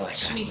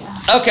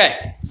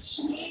Okay.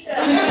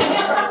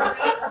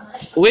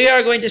 We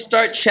are going to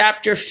start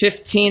chapter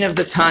 15 of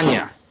the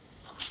Tanya.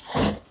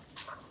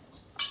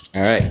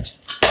 All right.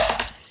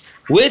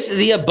 With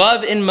the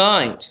above in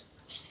mind,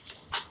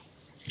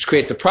 which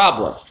creates a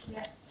problem.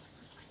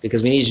 Yes.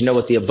 Because we need to know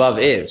what the above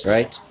is,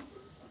 right?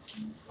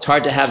 It's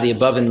hard to have the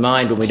above in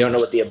mind when we don't know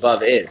what the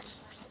above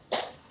is.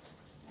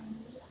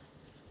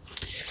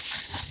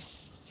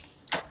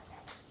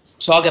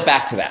 So I'll get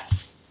back to that.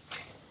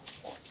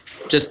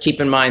 Just keep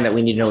in mind that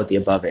we need to know what the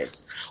above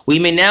is. We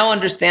may now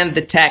understand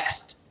the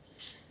text.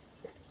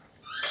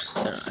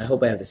 I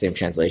hope I have the same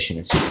translation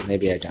as you.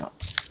 Maybe I don't.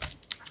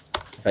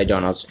 If I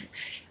don't, I'll say.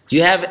 Do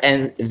you have,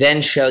 and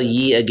then shall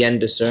ye again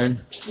discern?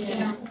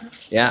 Yeah.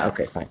 Yeah?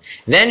 Okay, fine.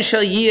 Then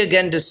shall ye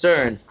again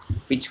discern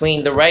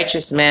between the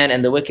righteous man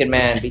and the wicked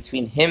man,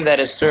 between him that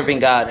is serving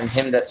God and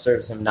him that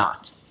serves him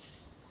not.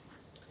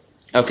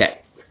 Okay.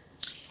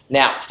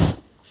 Now,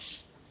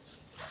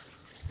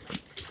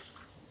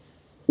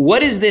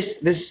 what is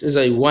this? This is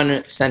a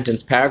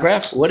one-sentence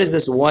paragraph. What is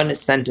this one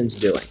sentence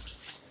doing?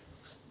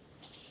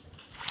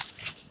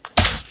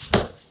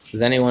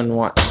 Does anyone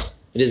want?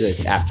 It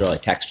is, after all, a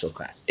textual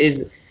class.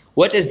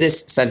 What is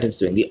this sentence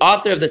doing? The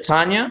author of the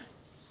Tanya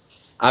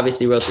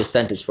obviously wrote this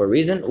sentence for a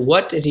reason.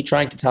 What is he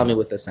trying to tell me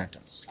with this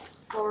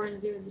sentence? What we're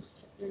going to do in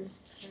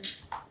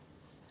this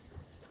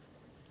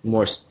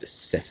More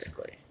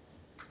specifically.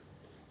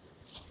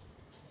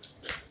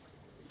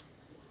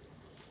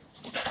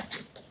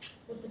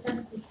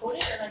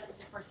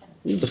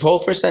 The whole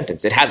first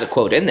sentence. It has a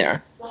quote in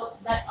there. Well,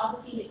 that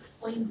obviously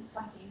explains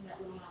something that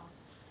we don't know.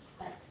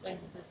 That explains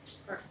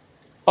this verse.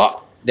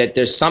 Oh, that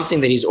there's something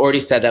that he's already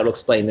said that will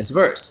explain this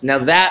verse. Now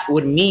that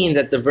would mean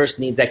that the verse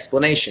needs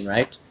explanation,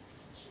 right?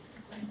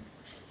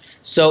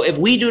 So if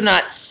we do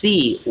not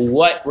see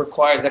what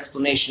requires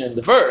explanation in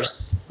the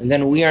verse,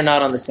 then we are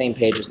not on the same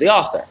page as the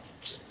author.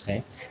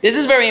 Okay? This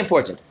is very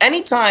important.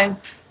 Anytime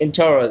in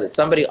Torah that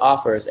somebody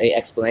offers an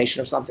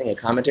explanation of something, a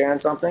commentary on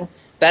something,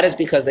 that is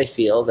because they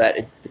feel that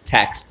the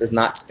text does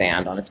not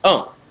stand on its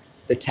own.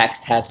 The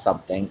text has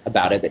something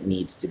about it that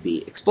needs to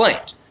be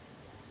explained.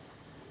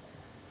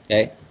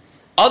 Okay?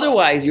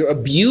 Otherwise, you're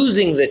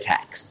abusing the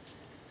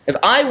text. If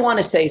I want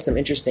to say some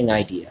interesting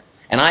idea,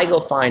 and I go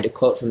find a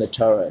quote from the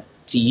Torah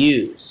to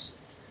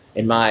use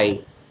in my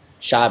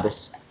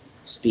Shabbos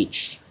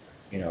speech,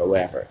 or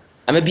whatever,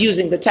 I'm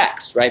abusing the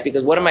text, right?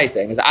 Because what am I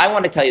saying? Is I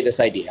want to tell you this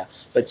idea,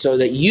 but so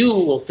that you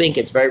will think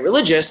it's very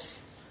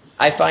religious,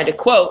 I find a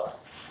quote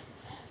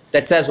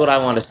that says what I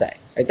want to say.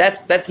 Right?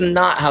 That's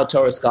not how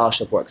Torah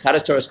scholarship works. How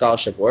does Torah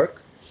scholarship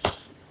work?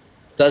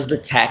 Does the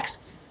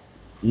text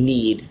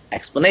need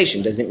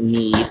explanation? Does it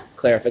need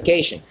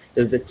clarification?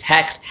 Does the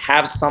text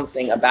have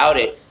something about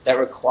it that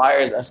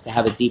requires us to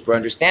have a deeper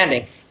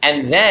understanding?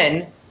 And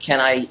then can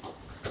I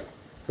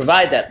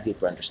provide that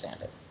deeper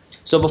understanding?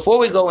 So before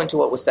we go into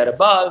what was said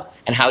above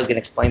and how he's going to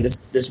explain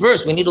this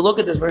verse, we need to look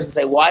at this verse and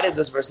say, why does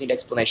this verse need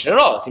explanation at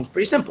all? It seems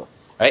pretty simple,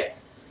 right?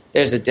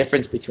 There's a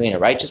difference between a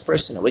righteous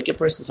person, a wicked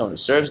person, someone who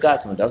serves God,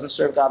 someone who doesn't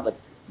serve God. Like,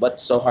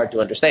 what's so hard to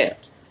understand?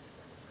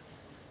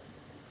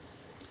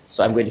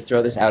 So I'm going to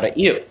throw this out at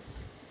you.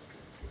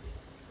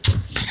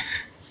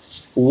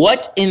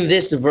 What in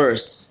this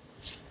verse,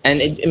 and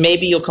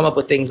maybe you'll come up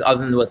with things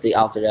other than what the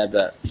Alter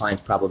Rebbe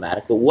finds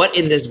problematic, but what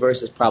in this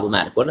verse is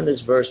problematic? What in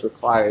this verse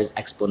requires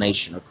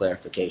explanation or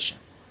clarification?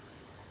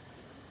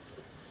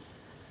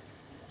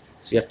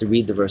 So you have to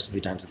read the verse a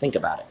few times to think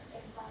about it.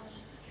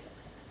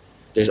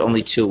 There's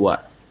only two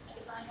what?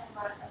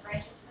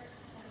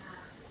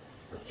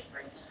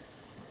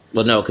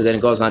 Well, no, because then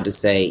it goes on to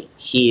say,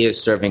 he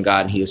is serving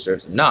God and he who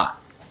serves him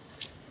not.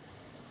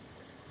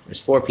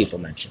 There's 4 people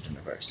mentioned in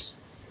the verse.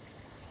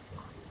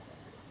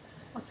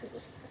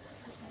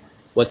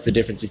 What's the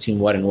difference between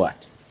what and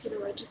what? So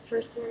the righteous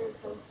person and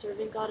someone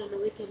serving God, and a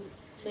wicked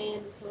man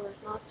and someone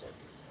that's not serving.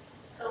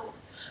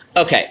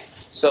 Okay,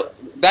 so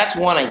that's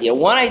one idea.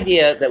 One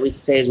idea that we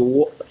could say is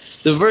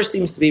the verse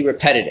seems to be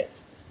repetitive.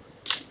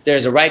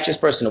 There's a righteous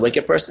person, a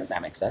wicked person, that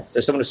makes sense.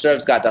 There's someone who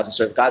serves God, doesn't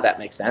serve God, that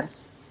makes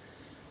sense.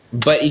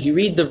 But if you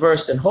read the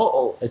verse in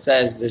whole, it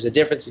says there's a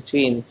difference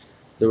between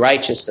the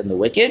righteous and the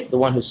wicked, the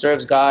one who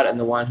serves God and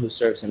the one who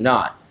serves him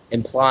not,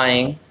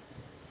 implying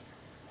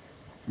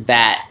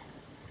that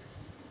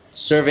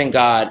serving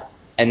God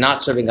and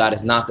not serving God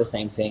is not the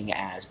same thing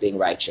as being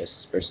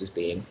righteous versus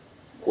being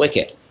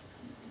wicked.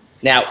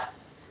 Now,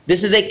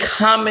 this is a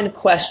common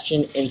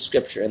question in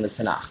Scripture, in the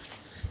Tanakh.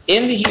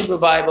 In the Hebrew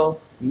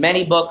Bible,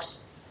 many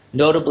books,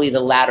 notably the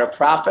latter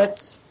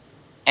prophets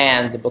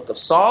and the book of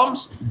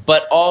Psalms,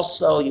 but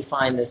also you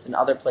find this in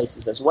other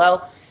places as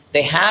well,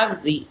 they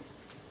have the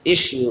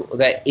issue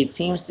that it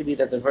seems to be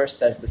that the verse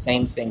says the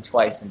same thing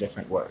twice in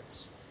different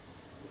words.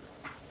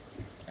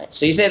 Right?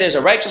 So you say there's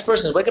a righteous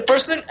person, a wicked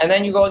person, and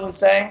then you go and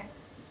say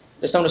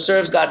there's someone who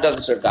serves God,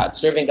 doesn't serve God.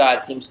 Serving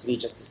God seems to be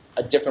just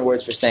a different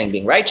words for saying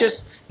being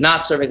righteous.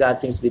 Not serving God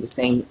seems to be the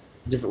same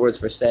different words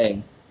for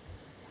saying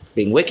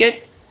being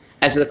wicked.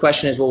 And so the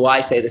question is, well,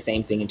 why say the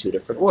same thing in 2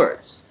 different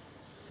words?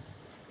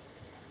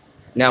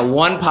 Now,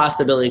 one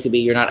possibility could be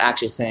you're not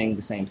actually saying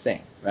the same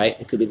thing. right?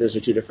 It could be those are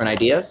two different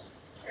ideas.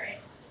 Right.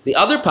 The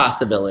other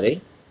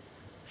possibility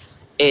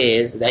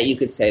is that you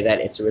could say that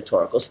it's a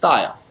rhetorical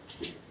style.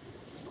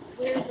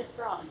 Where is it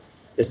from?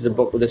 This is a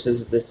book. This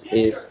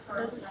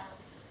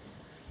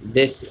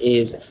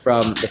is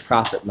from the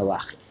prophet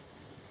Malachi.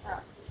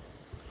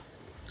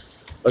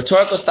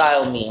 Rhetorical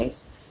style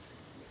means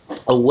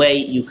a way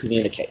you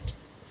communicate.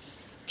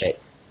 Okay,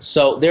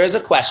 so there is a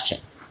question.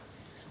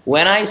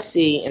 When I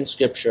see in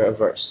Scripture a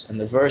verse, and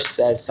the verse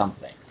says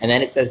something, and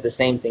then it says the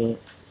same thing,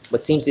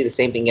 what seems to be the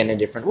same thing again in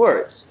different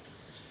words,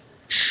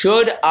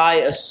 should I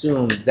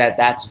assume that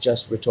that's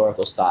just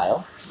rhetorical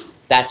style?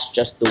 That's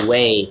just the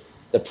way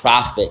the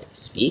prophet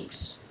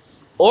speaks?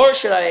 Or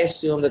should I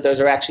assume that those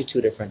are actually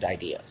two different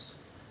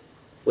ideas?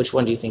 Which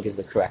one do you think is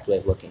the correct way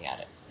of looking at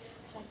it?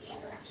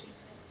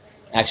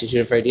 Actually two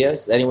different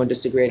ideas? Does anyone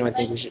disagree? Anyone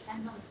think we should?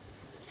 Depends on the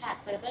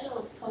text. I bet it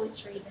was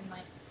poetry, then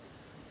like.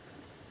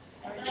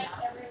 I feel like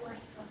every word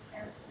is so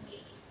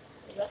carefully.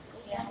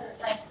 Yeah,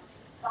 like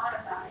thought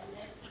about it and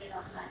then put it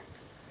on that.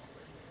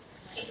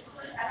 It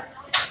could. I don't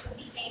know if it could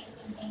be saying the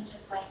same thing,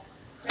 just like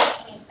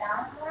breaking it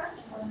down more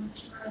and going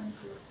deeper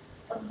into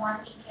the one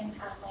we can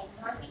have like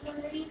more things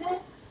underneath it.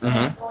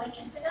 Mm-hmm. Going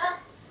into that,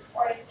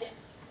 or is it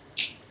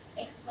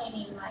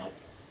explaining like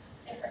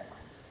different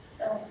ones?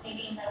 So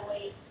maybe in that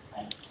way,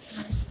 like.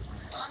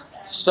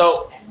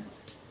 So,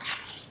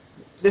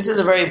 this is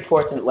a very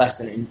important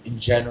lesson in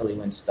generally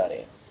when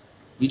studying.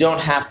 You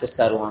don't have to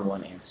settle on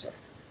one answer.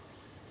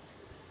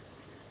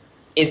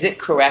 Is it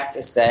correct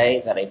to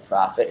say that a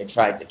prophet, in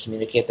trying to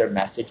communicate their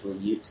message, will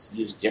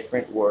use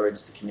different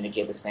words to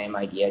communicate the same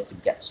idea,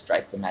 to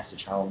strike the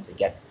message home, to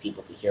get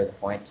people to hear the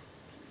point?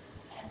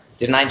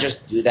 Didn't I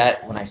just do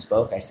that when I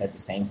spoke? I said the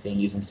same thing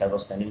using several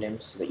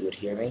synonyms so that you would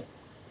hear me?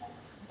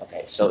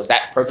 Okay, so is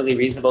that a perfectly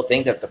reasonable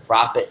thing that the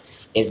prophet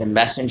is a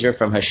messenger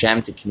from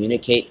Hashem to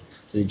communicate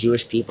to the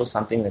Jewish people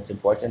something that's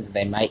important, that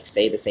they might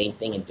say the same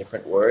thing in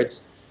different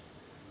words?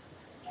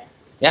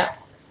 Yeah.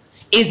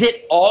 Is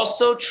it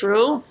also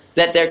true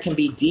that there can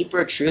be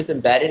deeper truth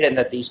embedded and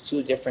that these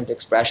two different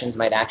expressions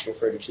might actually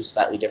refer to two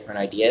slightly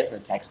different ideas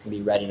and the text can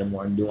be read in a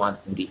more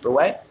nuanced and deeper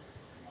way?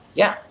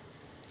 Yeah.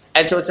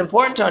 And so it's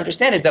important to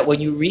understand is that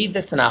when you read the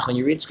Tanakh, when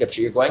you read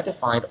Scripture, you're going to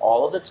find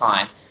all of the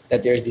time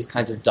that there's these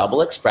kinds of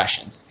double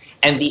expressions.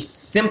 And the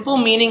simple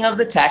meaning of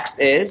the text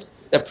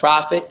is the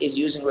prophet is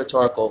using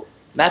rhetorical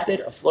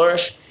method, a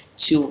flourish,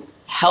 to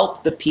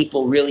help the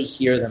people really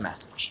hear the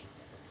message.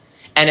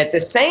 And at the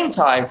same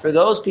time, for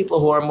those people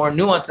who are more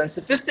nuanced and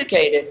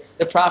sophisticated,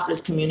 the prophet is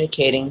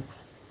communicating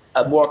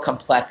a more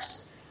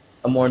complex,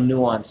 a more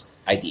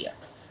nuanced idea.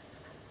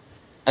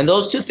 And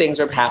those two things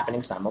are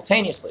happening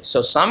simultaneously.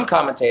 So some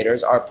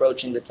commentators are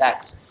approaching the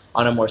text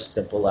on a more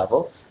simple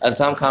level, and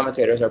some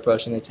commentators are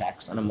approaching the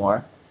text on a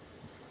more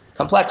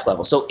complex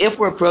level. So if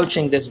we're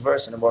approaching this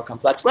verse on a more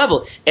complex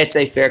level, it's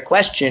a fair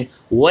question,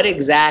 what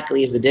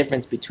exactly is the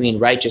difference between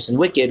righteous and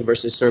wicked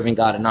versus serving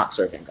God and not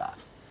serving God?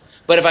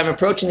 But if I'm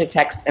approaching the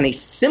text on a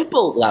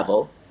simple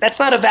level, that's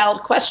not a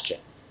valid question.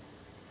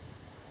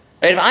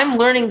 Right? If I'm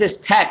learning this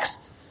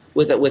text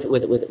with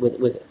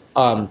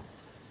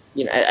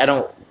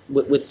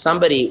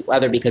somebody,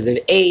 whether because of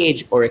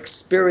age or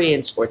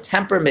experience or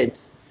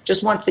temperament,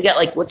 just wants to get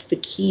what's the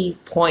key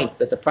point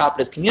that the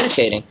prophet is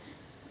communicating,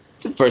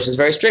 the verse is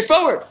very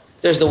straightforward.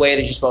 There's the way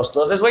that you're supposed to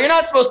live, there's the way you're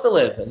not supposed to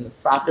live, and the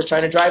prophet is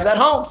trying to drive that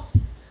home.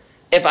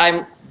 If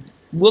I'm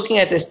looking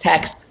at this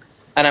text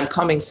and I'm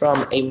coming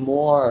from a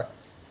more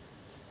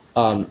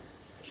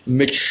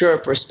mature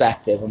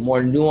perspective, a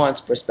more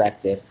nuanced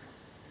perspective,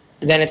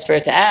 then it's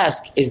fair to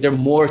ask, is there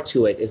more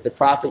to it? Is the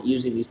prophet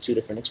using these two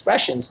different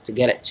expressions to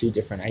get at two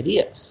different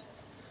ideas?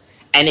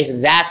 And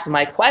if that's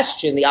my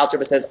question, the Alter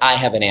Rebbe says, I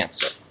have an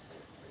answer.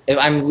 If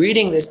I'm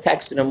reading this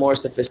text in a more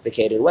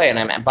sophisticated way, and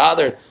I'm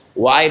bothered,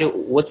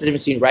 what's the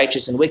difference between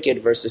righteous and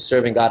wicked versus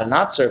serving God and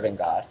not serving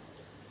God?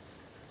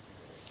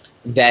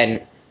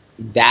 Then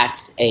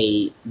that's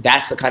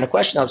the kind of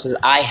question that says,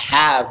 I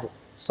have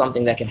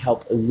something that can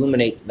help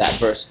illuminate that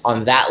verse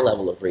on that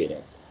level of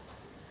reading.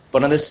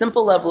 But on a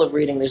simple level of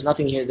reading, there's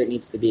nothing here that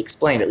needs to be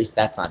explained. At least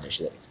that's not an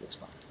issue that needs to be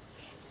explained.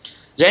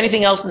 Is there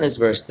anything else in this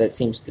verse that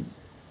seems to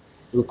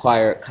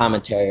require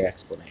commentary or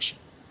explanation?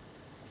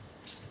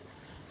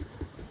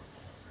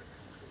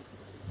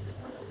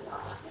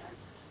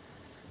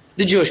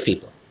 The Jewish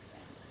people.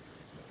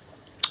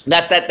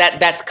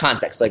 That's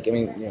context.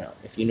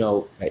 If you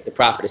know, right, the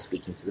prophet is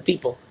speaking to the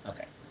people.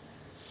 Okay.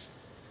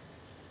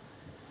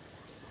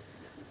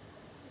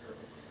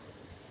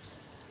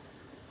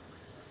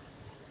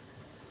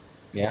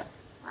 Yeah.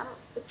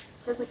 It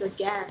says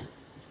again.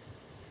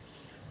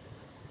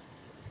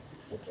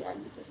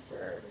 Again to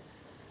serve.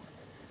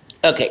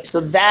 Okay,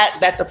 so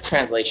that's a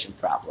translation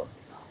problem,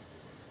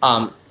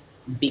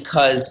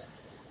 because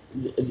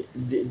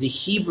the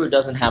Hebrew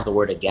doesn't have the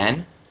word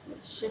again.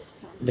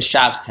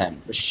 V'shavtem.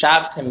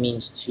 V'shavtem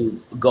means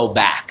to go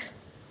back,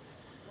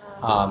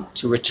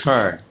 to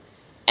return,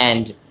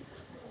 and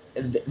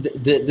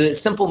the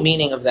simple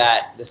meaning of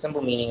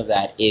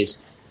that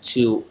is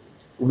to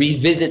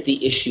revisit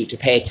the issue, to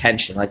pay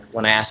attention. Like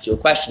when I ask you a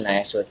question, I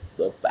ask you to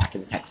go back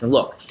in the text and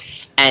look.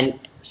 And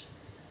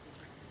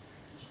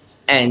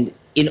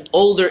in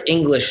older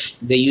English,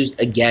 they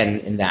used again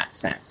in that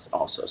sense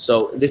also.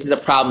 So this is a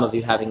problem of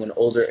you having an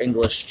older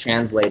English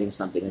translating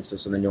something, and so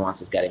some of the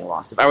nuances getting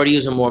lost. If I were to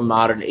use a more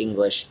modern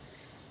English,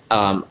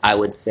 I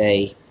would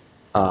say,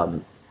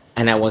 and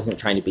I wasn't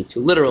trying to be too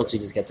literal to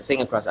just get the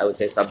thing across, I would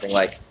say something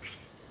like,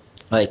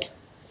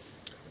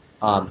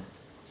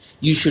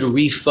 you should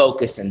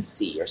refocus and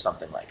see, or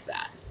something like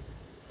that.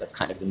 That's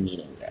kind of the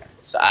meaning there.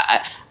 So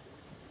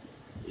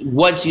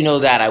once you know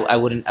that, I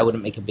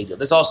wouldn't make a big deal.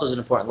 This also is an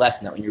important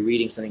lesson, that when you're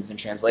reading something in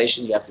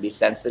translation, you have to be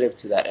sensitive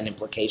to that an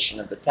implication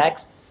of the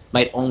text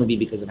might only be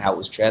because of how it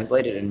was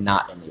translated and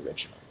not in the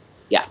original.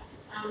 Yeah?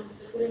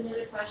 So would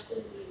another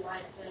question be why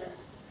it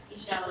says, "He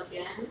shall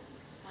again,"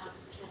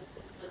 because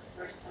this is the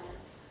first time?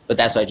 But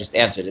that's what I just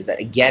answered, is that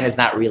again is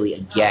not really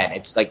again.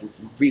 It's like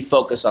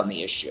refocus on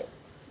the issue.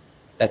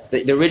 That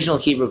the original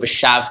Hebrew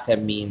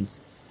v'shavtem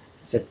means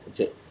to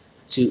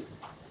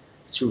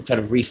kind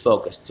of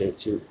refocus, to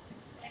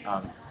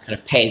kind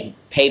of pay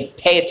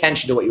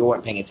attention to what you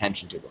weren't paying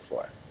attention to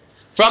before.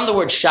 From the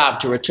word shav,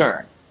 to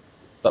return,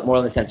 but more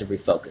in the sense of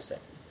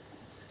refocusing.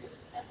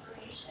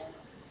 Separation.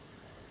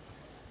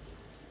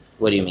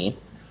 What do you mean?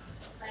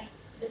 Like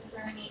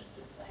discerning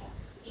is like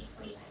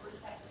between or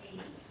separating.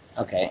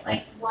 Okay.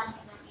 Like one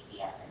cannot be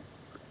the other.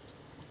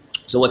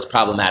 So what's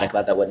problematic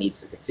about that? What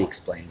needs to be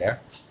explained there?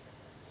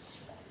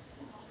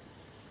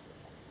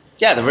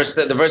 Yeah, the verse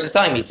is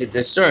telling me to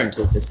discern,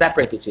 to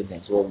separate between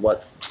things. Well,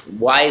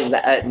 why is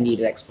that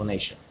needed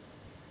explanation?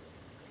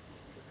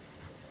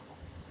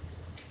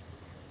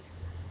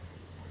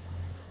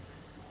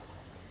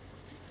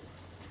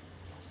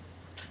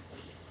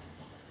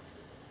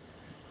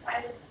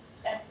 Why was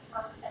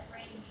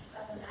separating these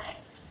problematic?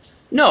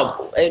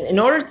 No, in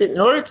order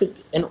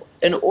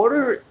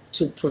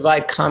to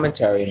provide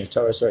commentary in a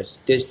Torah source,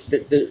 there's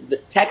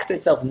the text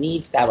itself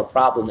needs to have a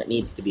problem that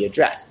needs to be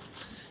addressed.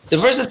 The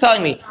verse is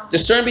telling me,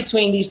 discern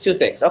between these two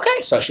things.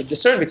 Okay, so I should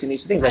discern between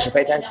these two things. I should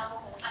pay attention. I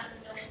don't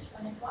know which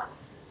one is what.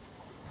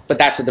 But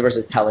that's what the verse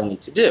is telling me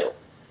to do.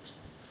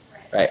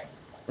 Right?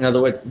 In other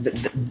words,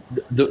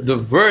 the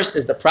verse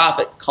is the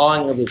prophet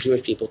calling the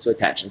Jewish people to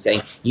attention,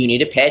 saying, you need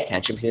to pay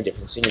attention between the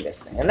difference between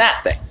this thing and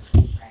that thing.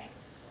 Right.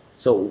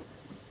 So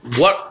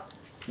what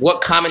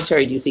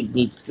commentary do you think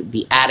needs to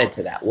be added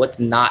to that? What's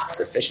not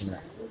sufficient?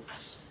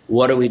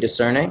 What are we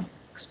discerning?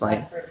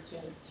 Explain.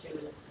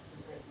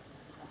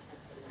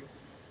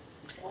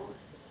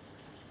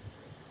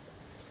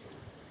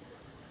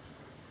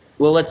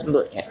 Well, let's. Is it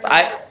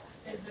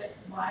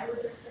why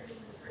we're discerning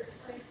in the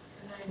first place,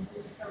 and then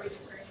are we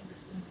discerning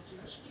between the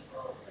Jewish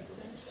people, like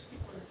within Jewish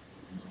people, or just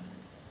in general?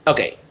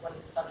 Okay. What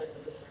is the subject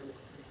of the sermon?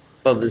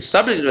 Well, the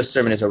subject of a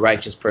sermon is a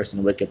righteous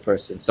person, a wicked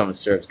person, someone who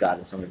serves God,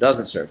 and someone who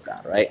doesn't serve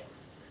God, right?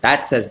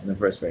 That says in the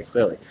verse very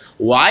clearly.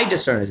 Why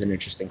discern is an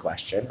interesting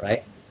question,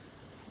 right?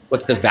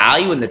 What's the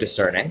value in the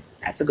discerning?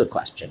 That's a good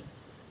question.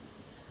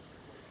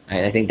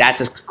 And I think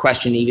that's a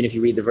question even if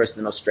you read the verse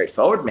in the most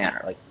straightforward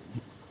manner, like,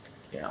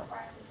 you know.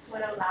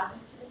 What allowed them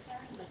to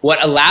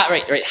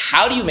discern? Right?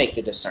 How do you make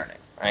the discerning,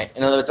 right?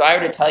 In other words, if I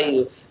were to tell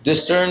you,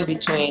 discern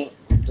means to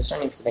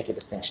make a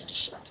distinction,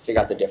 to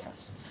figure out the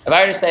difference. If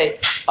I were to say,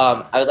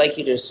 I would like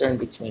you to discern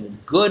between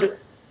good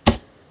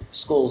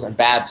schools and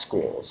bad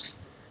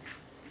schools,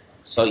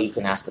 so you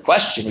can ask the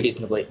question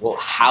reasonably, well,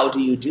 how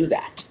do you do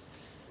that?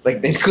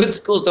 Like, the good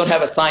schools don't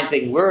have a sign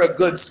saying, we're a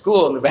good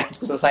school, and the bad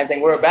schools have a sign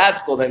saying, we're a bad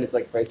school, then it's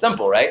like very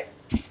simple, right?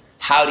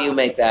 How do you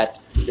make that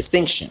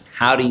distinction?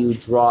 How do you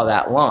draw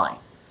that line?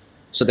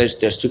 So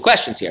there's two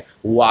questions here.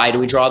 Why do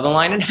we draw the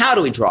line, and how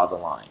do we draw the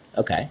line?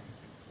 Okay.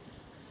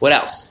 What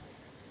else?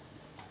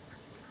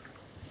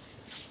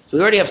 So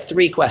we already have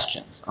 3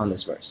 questions on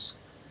this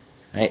verse,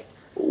 right?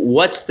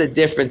 What's the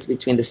difference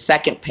between the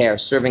second pair,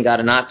 serving God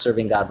and not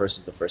serving God,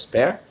 versus the first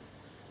pair?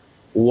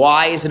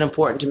 Why is it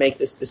important to make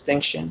this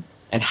distinction?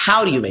 And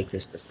how do you make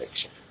this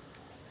distinction?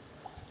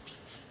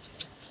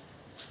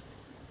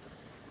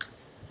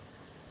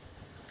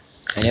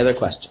 Any other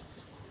questions?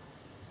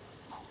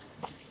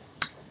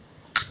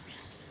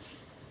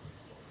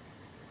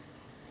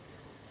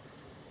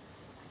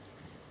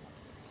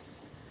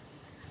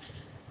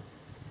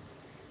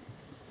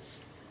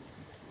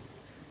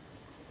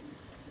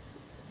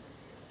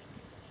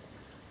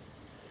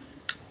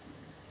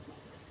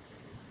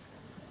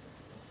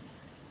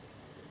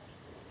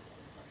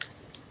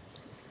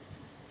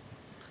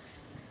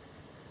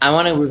 I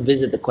want to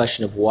revisit the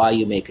question of why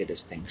you make a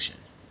distinction.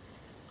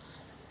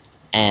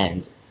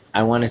 And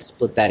I want to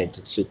split that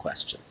into 2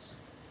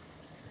 questions.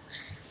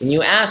 When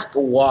you ask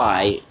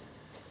why,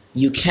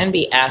 you can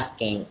be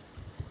asking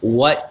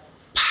what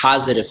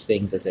positive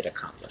thing does it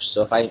accomplish?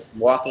 So if I'm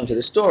walking to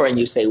the store and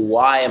you say,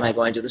 why am I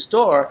going to the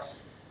store?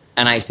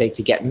 And I say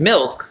to get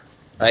milk,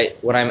 right?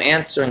 What I'm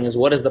answering is,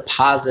 what is the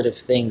positive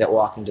thing that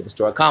walking to the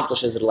store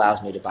accomplishes? It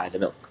allows me to buy the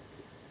milk.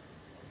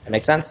 That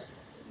make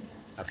sense?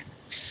 Okay.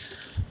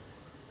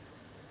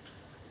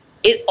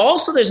 It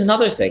also, there's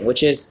another thing,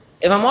 which is,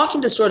 if I'm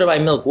walking to the store to buy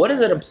milk, what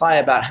does it imply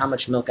about how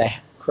much milk I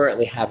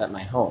currently have at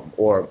my home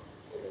or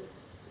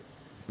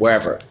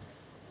wherever?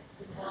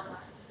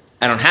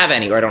 I don't have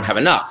any, or I don't have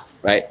enough,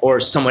 right? Or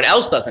someone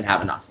else doesn't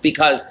have enough.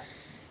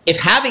 Because if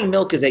having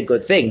milk is a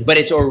good thing, but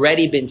it's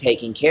already been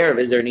taken care of,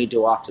 is there a need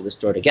to walk to the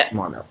store to get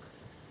more milk?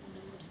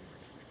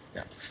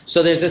 Yeah.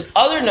 So there's this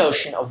other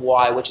notion of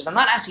why, which is, I'm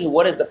not asking you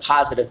what is the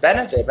positive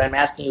benefit, but I'm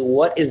asking you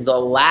what is the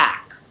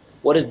lack?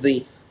 What is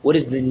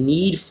the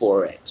need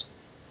for it?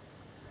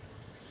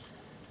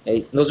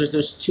 Okay? Those are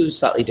just two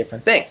slightly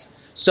different things.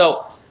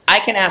 So I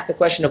can ask the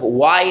question of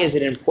why is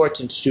it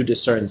important to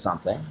discern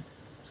something?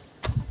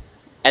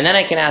 And then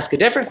I can ask a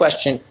different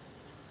question,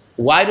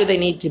 why do they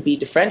need to be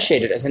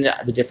differentiated? Isn't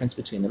the difference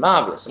between them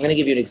obvious? I'm going to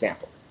give you an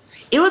example.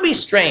 It would be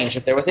strange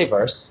if there was a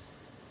verse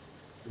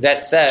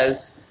that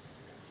says,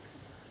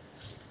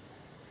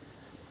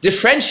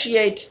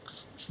 differentiate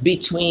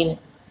between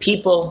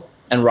people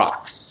and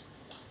rocks.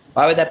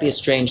 Why would that be a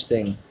strange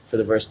thing for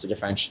the verse to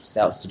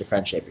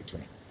differentiate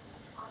between?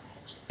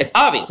 It's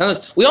obvious. In other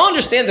words, we all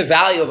understand the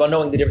value of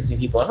knowing the difference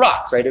between people and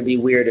rocks, right? It would be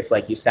weird if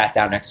you sat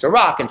down next to a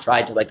rock and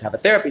tried to have a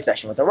therapy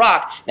session with a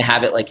rock and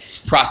have it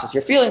process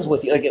your feelings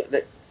with you.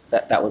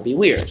 That would be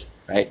weird,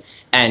 right?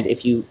 And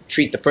if you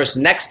treat the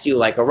person next to you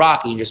like a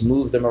rock and you just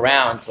move them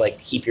around to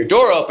keep your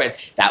door open,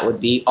 that would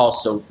be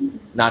also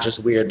not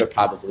just weird but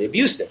probably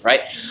abusive,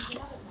 right?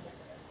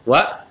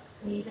 What?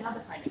 We need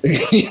another kind of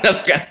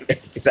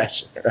therapy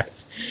session,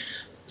 right?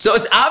 So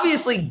it's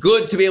obviously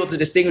good to be able to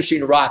distinguish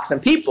between rocks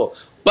and people.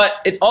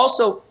 But it's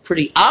also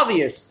pretty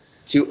obvious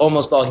to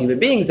almost all human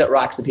beings that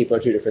rocks and people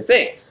are two different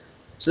things.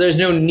 So there's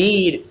no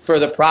need for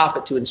the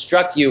prophet to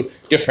instruct you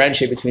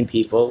differentiate between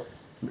people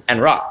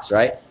and rocks,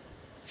 right?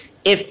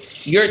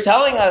 If you're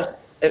telling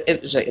us,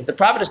 if the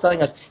prophet is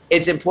telling us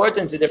it's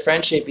important to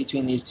differentiate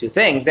between these two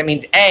things, that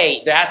means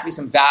A, there has to be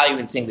some value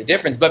in seeing the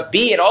difference, but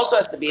B, it also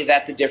has to be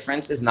that the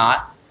difference is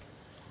not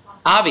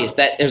obvious,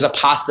 that there's a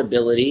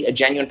possibility, a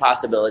genuine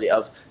possibility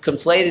of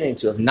conflating the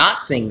two, of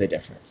not seeing the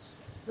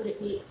difference. Would it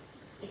be,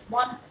 if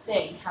one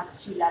thing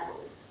has two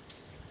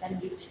levels,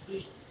 then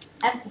you'd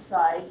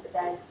emphasize that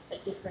there's a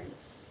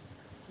difference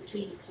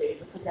between the two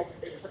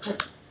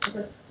because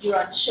you're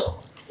unsure.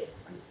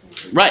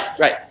 Right.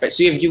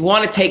 So if you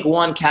want to take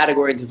one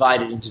category and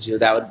divide it into two,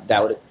 that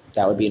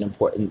would be an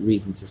important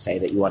reason to say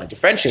that you want to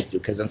differentiate the two,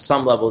 because on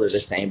some level they're the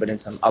same, but in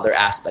some other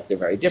aspect they're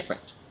very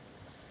different.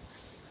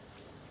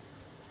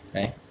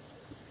 Okay.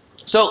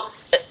 So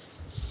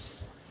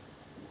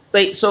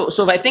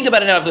if I think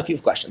about it now, I have a few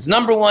questions.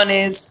 Number one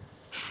is,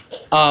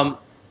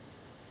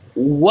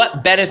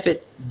 what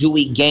benefit do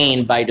we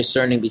gain by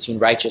discerning between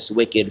righteous,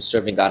 wicked,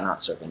 serving God, not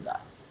serving God?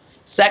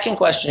 Second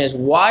question is,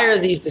 why are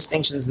these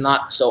distinctions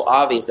not so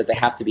obvious that they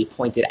have to be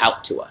pointed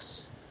out to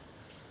us?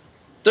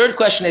 Third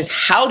question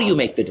is, how do you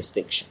make the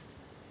distinction?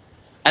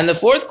 And the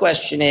fourth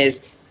question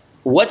is,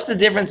 what's the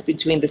difference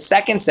between the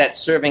second set,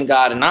 serving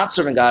God and not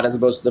serving God, as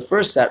opposed to the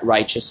first set,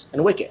 righteous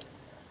and wicked?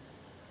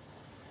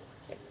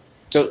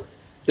 So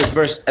this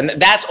verse, and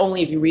that's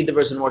only if you read the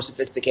verse in a more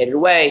sophisticated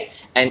way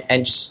and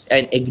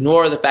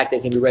ignore the fact that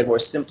it can be read more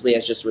simply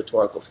as just a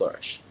rhetorical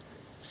flourish.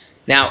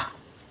 Now,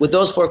 with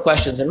those four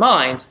questions in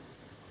mind,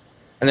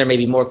 and there may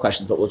be more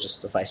questions, but we'll just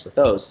suffice with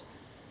those,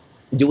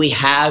 do we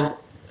have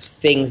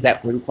things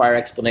that require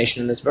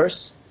explanation in this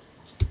verse?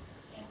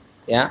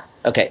 Yeah?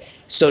 Okay.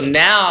 So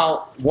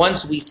now,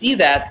 once we see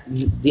that,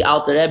 the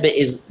Alter Rebbe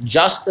is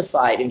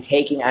justified in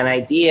taking an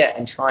idea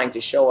and trying to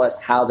show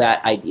us how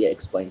that idea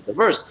explains the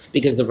verse,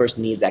 because the verse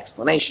needs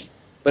explanation.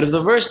 But if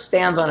the verse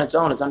stands on its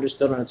own, it's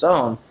understood on its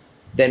own,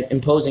 then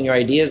imposing your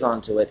ideas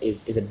onto it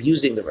is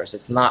abusing the verse.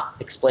 It's not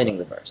explaining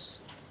the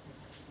verse.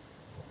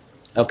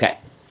 Okay.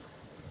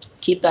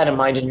 Keep that in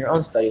mind in your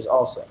own studies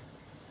also.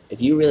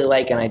 If you really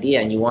like an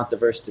idea and you want the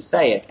verse to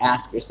say it,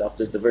 ask yourself,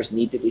 does the verse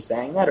need to be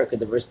saying that, or could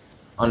the verse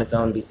on its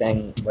own be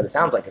saying what it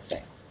sounds like it's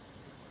saying?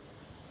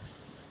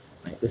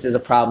 Right? This is a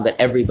problem that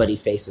everybody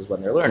faces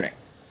when they're learning.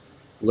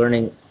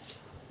 Learning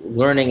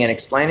and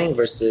explaining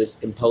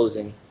versus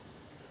imposing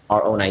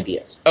our own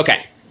ideas.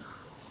 Okay.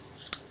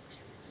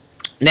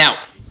 Now,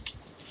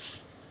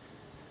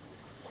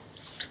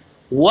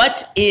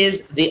 what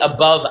is the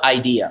above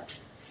idea?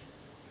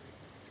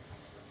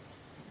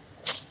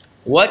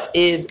 What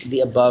is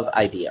the above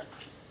idea?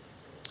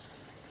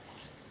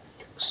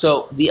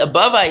 So the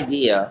above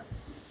idea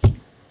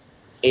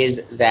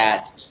is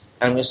that,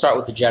 and I'm going to start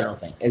with the general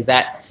thing, is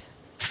that,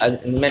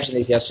 we mentioned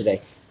this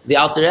yesterday, the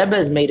Alter Rebbe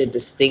has made a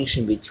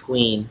distinction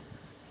between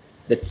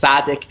the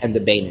tzaddik and the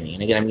Beinoni.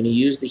 And again, I'm going to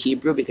use the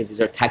Hebrew because these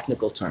are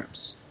technical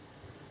terms.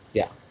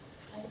 Yeah.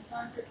 I just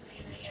wanted to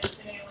say that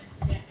yesterday I went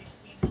to get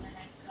ice cream and then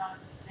I saw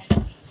the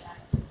Beinoni sign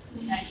that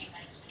you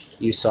mentioned.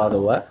 You saw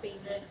the what? The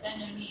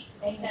Beinoni.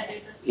 They said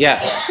there's a sign Yeah.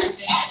 for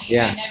Beinoni.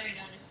 Yeah. I never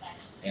noticed that.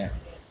 Yeah.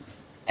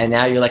 And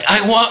now you're like,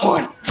 I want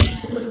one! And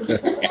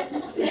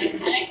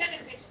I took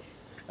a picture.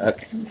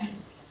 Okay.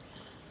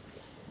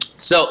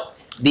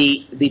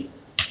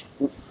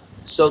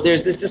 So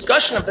there's this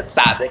discussion of the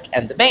tzaddik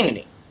and the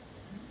Beinoni.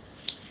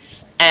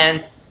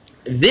 And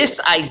this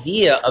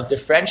idea of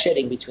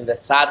differentiating between the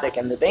tzaddik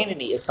and the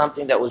Beinoni is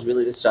something that was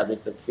really the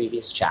subject of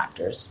previous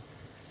chapters.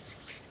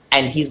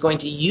 And he's going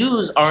to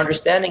use our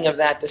understanding of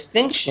that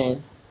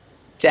distinction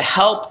to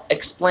help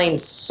explain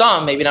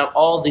some, maybe not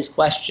all, of these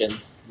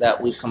questions that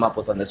we've come up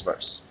with on this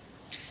verse.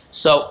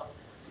 So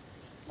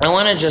I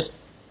want to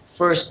just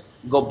first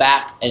go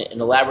back and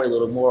elaborate a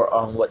little more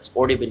on what's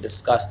already been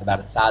discussed about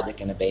a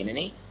tzaddik and a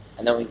Beinoni,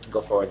 and then we can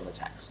go forward in the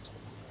text.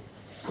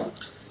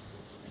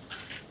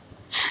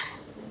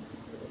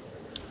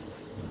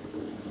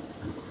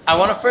 I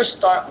want to first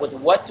start with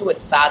what do a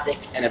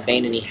tzaddik and a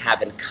Beinoni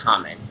have in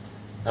common.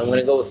 I'm going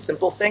to go with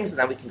simple things, and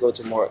then we can go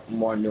to more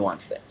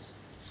nuanced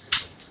things.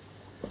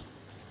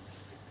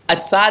 A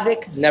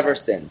tzaddik never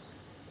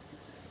sins.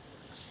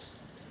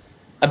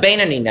 A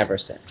Beinoni never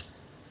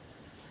sins.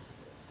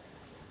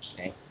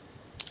 Okay.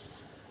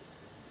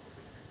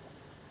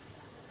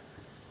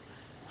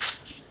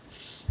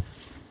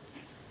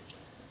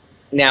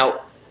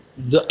 Now,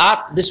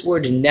 this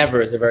word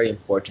 "never" is a very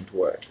important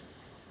word.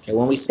 Okay,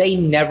 when we say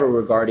never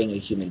regarding a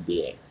human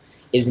being,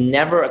 is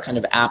never a kind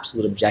of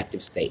absolute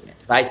objective statement.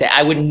 If I say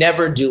I would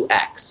never do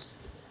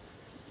X,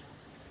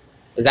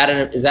 is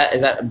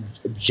that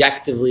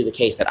objectively the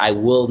case, that I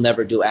will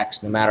never do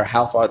X no matter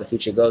how far the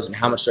future goes and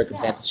how much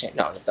circumstances change?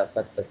 No,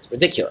 that's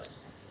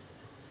ridiculous.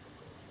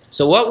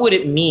 So what would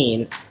it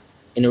mean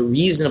in a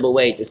reasonable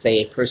way to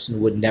say a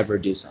person would never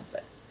do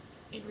something?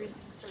 In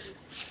reasonable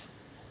circumstances.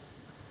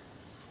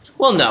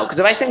 Well, no, because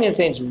if I say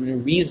it's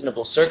in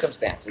reasonable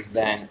circumstances,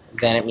 then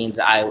it means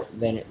I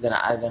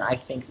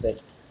think that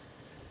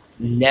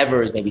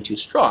never is maybe too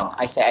strong.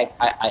 I say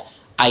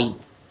I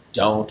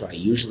don't, or I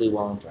usually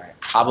won't, or I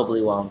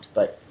probably won't,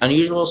 but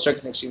unusual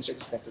extreme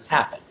circumstances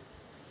happen.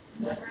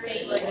 Never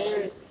is like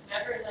you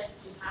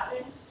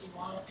haven't, you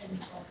won't, and you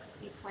won't.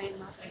 You claim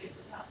not. Like it's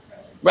the past,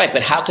 present. Right,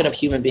 but how could a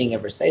human being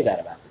ever say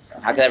that about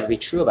themselves? How could that ever be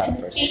true about a In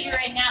the person? state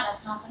you're in now,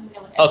 that's not something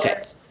that would ever... Okay,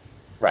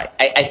 right.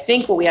 I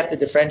think what we have to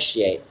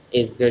differentiate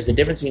is there's a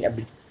difference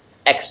between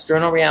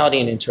external reality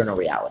and internal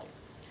reality.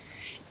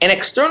 In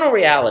external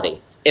reality,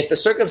 if the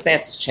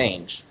circumstances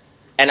change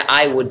and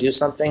I would do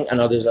something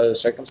under those other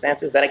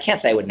circumstances, then I can't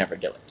say I would never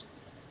do it.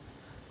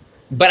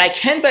 But I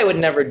can say I would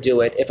never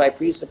do it if I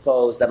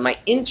presuppose that my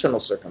internal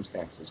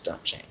circumstances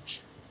don't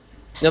change.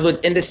 In other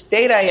words, in the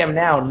state I am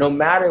now, no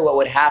matter what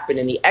would happen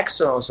in the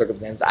external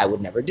circumstances, I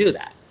would never do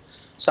that.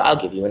 So I'll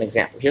give you an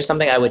example. Here's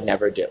something I would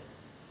never do.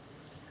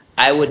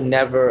 I would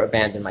never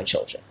abandon my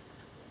children.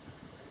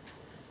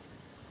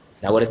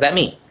 Now, what does that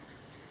mean?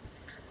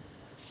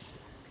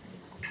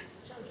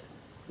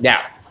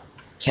 Now,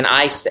 am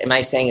I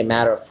saying a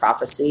matter of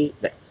prophecy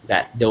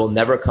that there will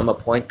never come a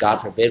point,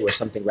 God forbid, where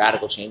something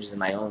radical changes in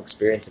my own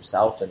experience of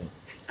self? And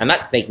I'm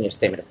not making a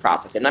statement of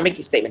prophecy. I'm not making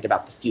a statement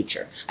about the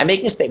future. I'm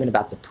making a statement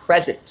about the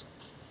present.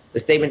 The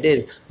statement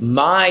is,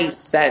 my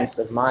sense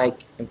of my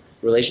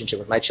relationship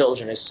with my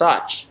children is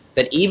such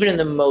that even in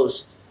the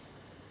most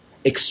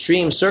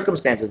extreme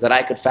circumstances that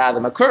I could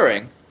fathom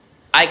occurring,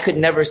 I could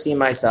never see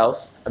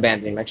myself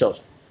abandoning my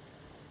children.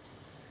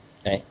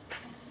 Okay?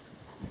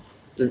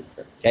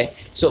 Okay?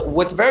 So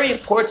what's very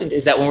important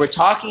is that when we're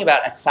talking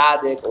about a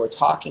tzaddik, or we're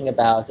talking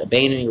about a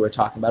Beinoni, or we're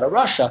talking about a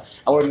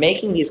rasha, and we're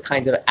making these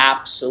kinds of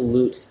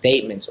absolute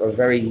statements, or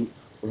very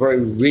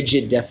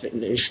rigid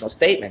definitional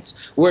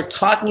statements, we're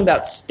talking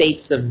about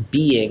states of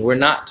being. We're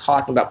not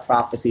talking about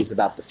prophecies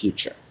about the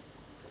future.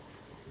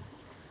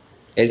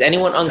 Is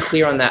anyone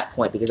unclear on that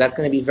point? Because that's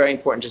going to be very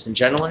important just in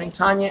general learning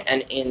Tanya,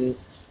 and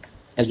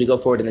as we go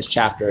forward in this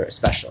chapter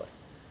especially.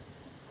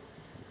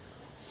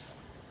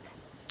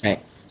 Okay.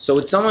 So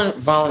would someone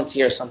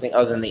volunteer something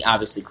other than the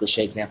obviously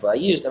cliche example I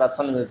used about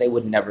something that they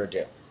would never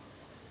do?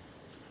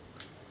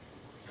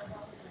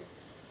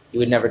 You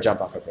would never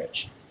jump off a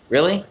bridge.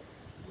 Really?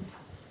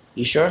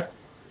 You sure?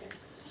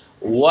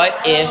 What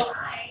if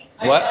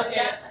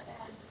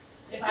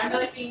I'm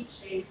like being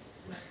chased,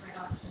 what's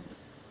my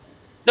options?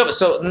 No, but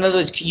so in other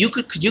words,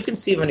 could you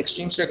conceive of an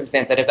extreme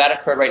circumstance that if that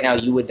occurred right now,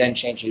 you would then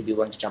change, you'd be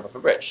willing to jump off a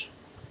bridge?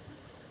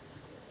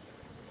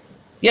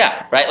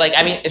 Yeah, right? Like,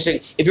 I mean,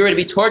 if you were to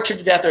be tortured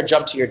to death or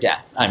jump to your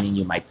death, I mean,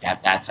 you might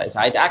have that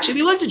side to actually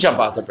be willing to jump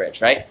off the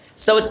bridge, right?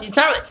 So it's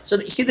not really, so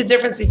you see the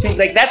difference between,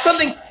 like, that's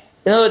something,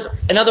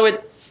 in other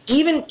words,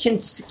 even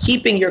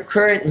keeping your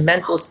current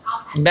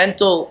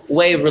mental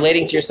way of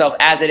relating to yourself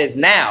as it is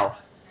now,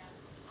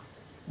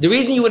 the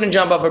reason you wouldn't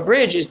jump off a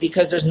bridge is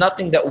because there's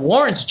nothing that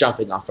warrants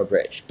jumping off a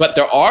bridge. But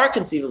there are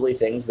conceivably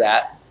things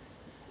that,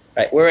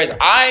 right? Whereas and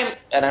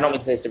I don't mean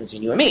to say it's difference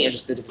between you and me, it's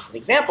just the difference in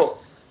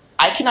examples,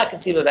 I cannot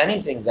conceive of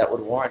anything that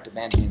would warrant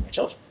abandoning my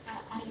children.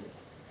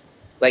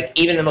 Like,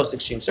 even the most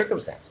extreme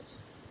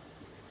circumstances.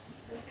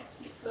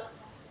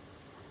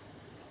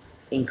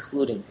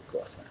 Including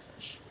pikuach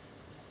nefesh.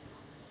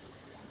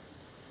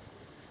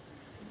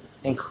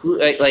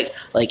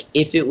 Like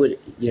if it would,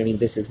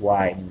 this is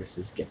why,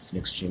 gets an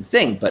extreme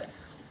thing, but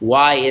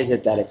why is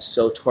it that it's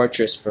so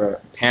torturous for a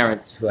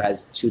parent who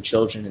has two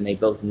children and they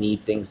both need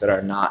things that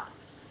are not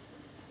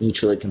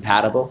mutually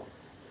compatible?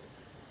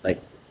 Like,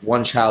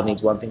 one child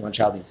needs one thing, one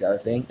child needs the other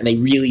thing, and they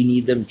really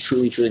need them,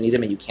 truly, truly need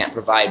them, and you can't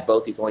provide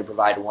both, you can only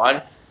provide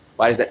one,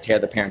 why does that tear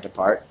the parent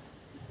apart?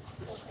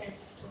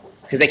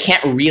 Because they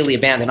can't really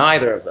abandon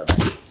either of them.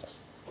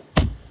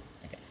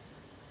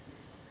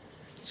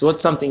 So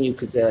what's something you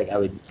could say, like, I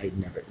would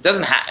never, it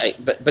doesn't have,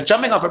 but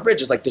jumping off a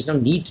bridge is like, there's no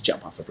need to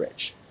jump off a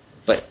bridge.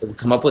 But it would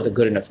come up with a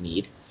good enough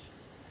need.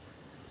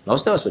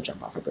 Most of us would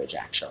jump off a bridge,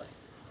 actually.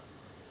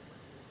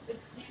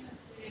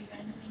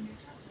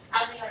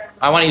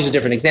 I want to use a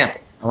different example.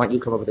 I want you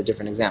to come up with a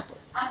different example.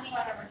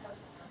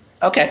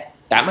 Okay,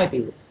 that might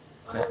be.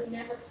 I would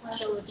never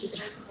plant a seed.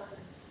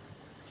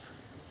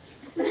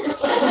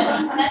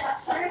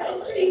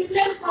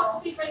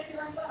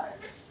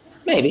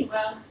 Maybe.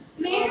 Well,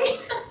 Maybe.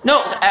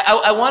 No,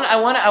 I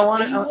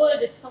want You to.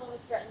 would if someone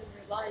was threatening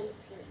your life.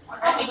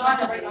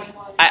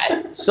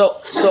 So.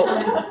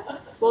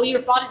 Well,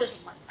 your body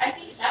doesn't like I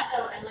think that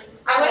though, and like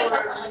I would people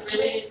personally are do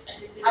really it.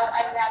 addicted I'd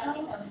to rather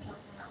themselves. kill than kill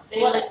someone else.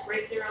 They like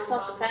break their own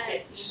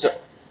Self-defense. bones. So-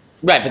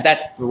 Right, but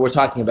that's we're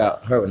talking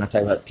about her. We're not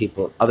talking about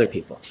people, other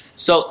people.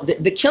 So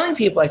the killing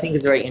people, I think,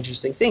 is a very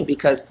interesting thing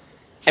because,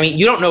 I mean,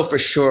 you don't know for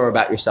sure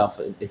about yourself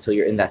until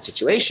you're in that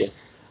situation.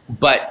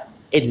 But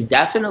it's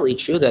definitely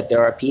true that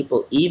there are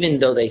people, even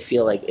though they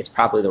feel like it's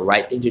probably the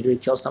right thing to do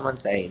to kill someone,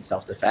 say in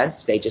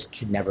self-defense, they just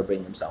can never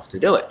bring themselves to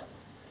do it.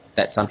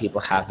 That some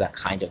people have that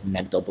kind of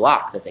mental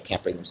block that they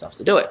can't bring themselves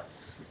to do it.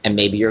 And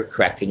maybe you're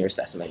correct in your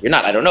assessment. You're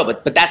not. I don't know,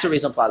 but that's a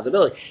reasonable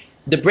plausibility.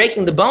 The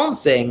breaking the bone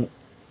thing,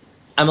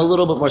 I'm a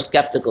little bit more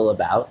skeptical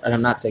about, and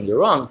I'm not saying you're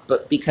wrong,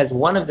 but because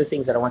one of the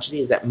things that I want you to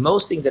see is that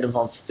most things that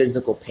involve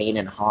physical pain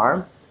and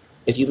harm,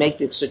 if you make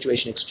the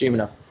situation extreme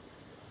enough,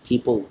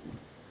 people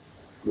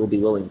will be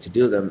willing to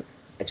do them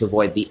and to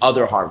avoid the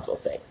other harmful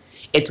thing.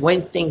 It's when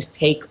things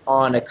take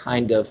on a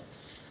kind of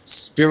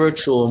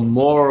spiritual,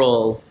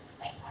 moral,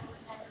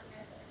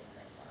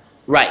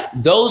 right?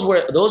 Those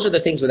are the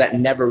things where that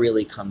never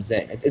really comes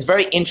in. It's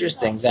very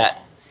interesting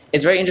that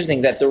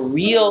the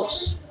real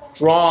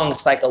strong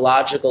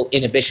psychological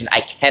inhibition, I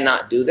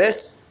cannot do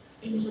this,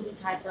 usually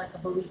tied to like a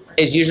belief.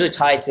 is usually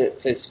tied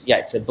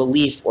to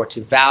belief or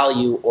to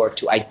value or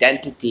to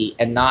identity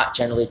and not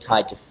generally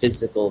tied to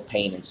physical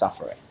pain and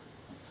suffering.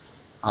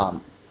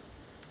 And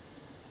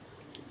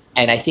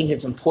I think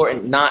it's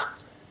important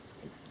not,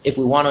 if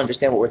we want to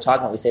understand what we're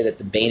talking about, we say that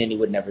the Beinoni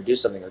would never do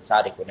something, or the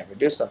Tzaddik would never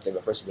do something, or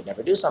a person would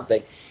never do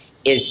something,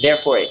 is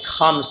therefore it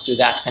comes through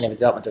that kind of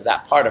development of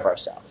that part of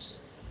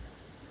ourselves.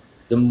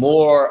 The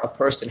more a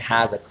person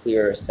has a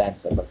clearer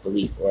sense of a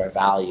belief or a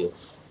value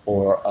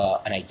or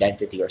an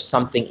identity or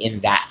something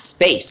in that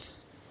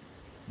space,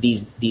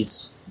 these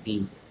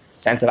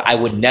sense of I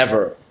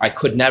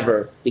could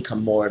never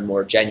become more and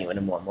more genuine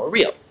and more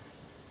real.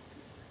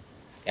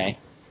 Okay?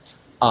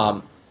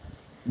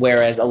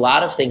 Whereas a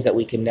lot of things that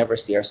we can never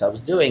see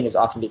ourselves doing is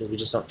often because we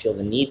just don't feel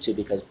the need to,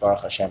 because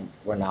Baruch Hashem,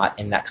 we're not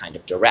in that kind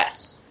of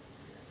duress.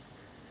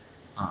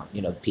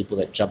 People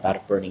that jump out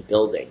of burning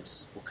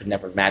buildings could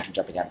never imagine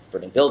jumping out of a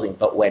burning building,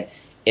 but when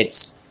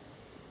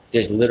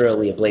there's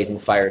literally a blazing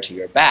fire to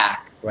your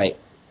back, right?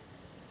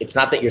 It's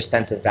not that your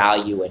sense of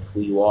value and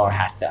who you are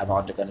has to have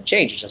undergone a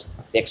change. It's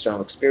just the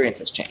external experience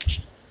has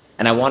changed.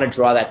 And I want to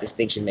draw that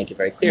distinction, make it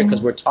very clear,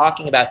 because we're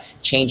talking about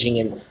changing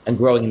and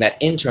growing in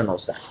that internal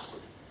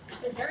sense.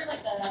 Is there like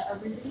a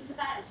reason to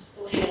that, or just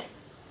the way it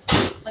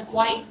is? Like,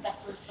 why is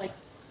that first like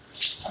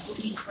a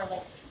belief or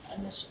like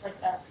a mission, like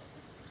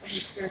something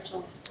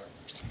spiritual?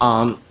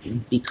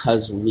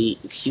 Because we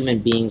human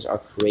beings are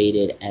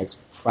created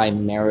as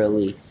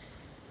primarily,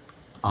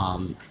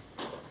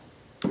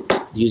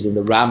 using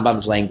the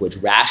Rambam's language,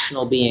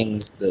 rational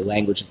beings, the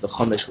language of the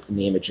Chumash in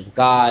the image of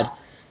God.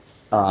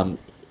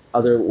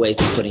 Other ways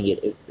of putting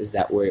it is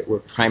that we're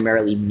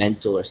primarily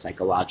mental or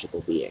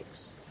psychological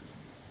beings.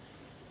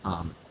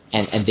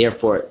 And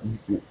therefore,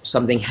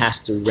 something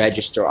has to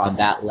register on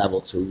that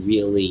level to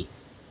really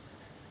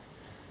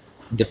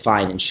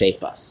define and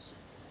shape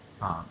us.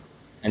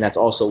 And that's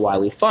also why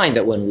we find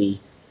that when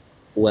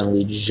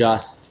we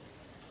just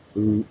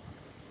kind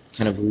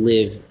of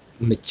live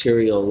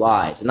material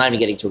lives, I'm not even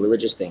getting to a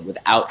religious thing,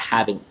 without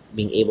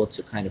being able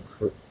to kind of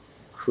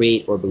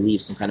create or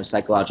believe some kind of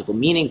psychological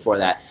meaning for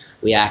that,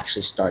 we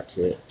actually start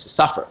to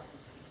suffer.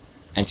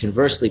 And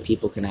conversely,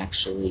 people can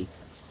actually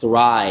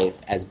thrive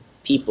as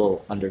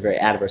people under very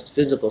adverse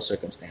physical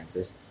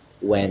circumstances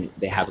when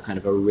they have a kind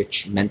of a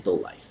rich mental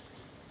life.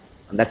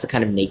 And that's the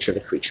kind of nature of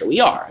the creature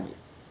we are. I mean,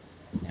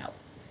 now,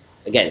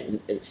 again,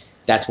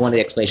 that's one of the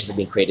explanations of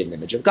being created in the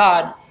image of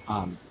God.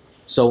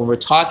 So when we're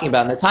talking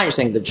about, and the time you're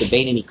saying that the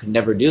Beinoni could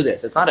never do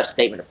this, it's not a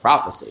statement of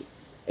prophecy.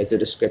 It's a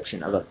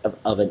description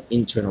of an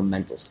internal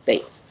mental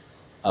state,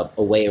 of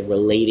a way of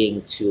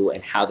relating to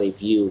and how they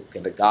view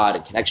the God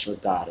and connection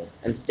with God. And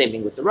it's the same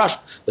thing with the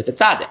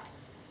Tzaddik.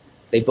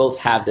 They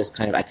both have this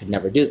kind of, I could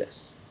never do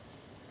this.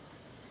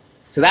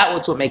 So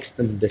that's what makes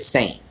them the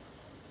same.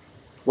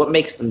 What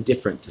makes them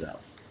different, though?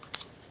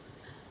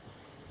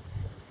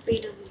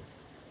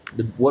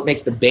 What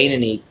makes the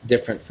Beinoni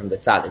different from the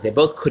Tzaddik? They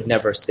both could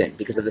never sin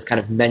because of this kind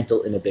of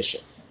mental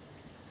inhibition.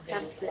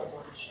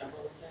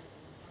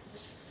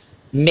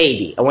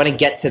 Maybe. I want to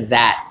get to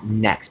that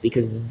next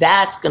because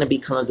that's going to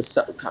become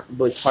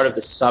part of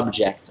the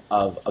subject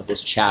of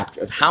this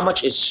chapter, of how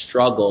much is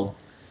struggle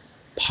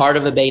part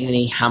of a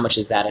Beinoni, how much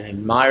is that an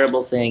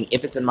admirable thing?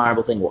 If it's an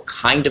admirable thing, what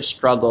kind of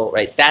struggle,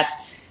 right?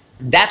 That's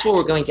what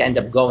we're going to end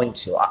up going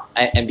to.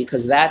 And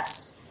because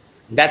that's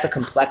a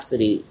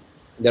complexity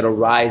that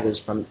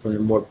arises from the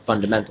more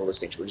fundamental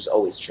distinction, which is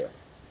always true.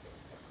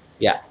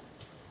 Yeah.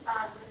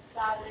 With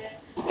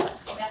Tzaddiks,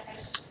 nefesh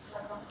is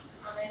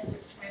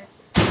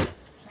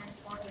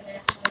transformed into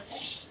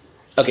nefesh.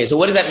 Okay, so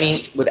what does that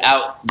mean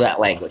without that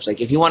language?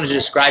 Like, if you wanted to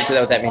describe to that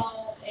what that means.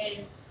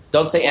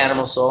 Don't say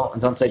animal soul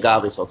and don't say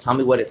godly soul. Tell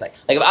me what it's like.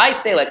 Like if I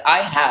say like I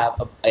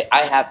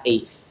have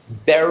a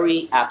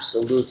very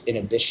absolute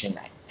inhibition.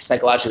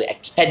 Psychologically, I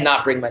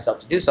cannot bring myself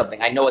to do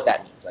something. I know what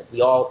that means. Like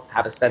we all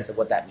have a sense of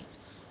what that means.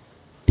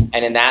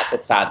 And in that, the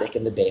tzaddik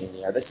and the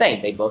Beinoni are the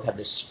same. They both have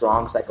this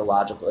strong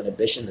psychological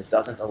inhibition that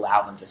doesn't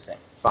allow them to sin.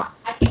 Fine.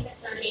 I think that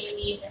for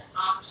Beinoni it's an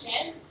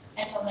option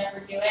and he'll never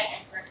do it,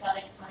 and for a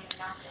tzaddik it's not even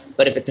an option.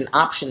 But if it's an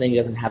option, then he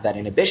doesn't have that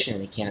inhibition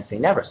and he can't say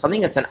never.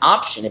 Something that's an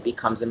option, it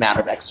becomes a matter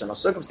of external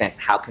circumstance.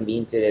 How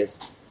convenient it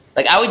is.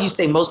 Like, how would you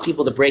say most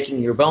people, the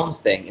breaking your bones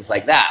thing is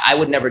like that? I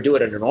would never do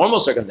it under normal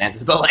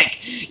circumstances, but like,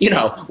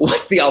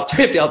 what's the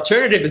alternative? The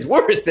alternative is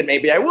worse, then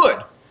maybe I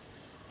would.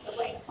 The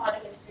way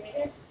tzaddik is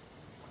created?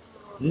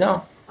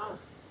 No.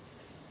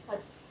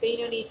 But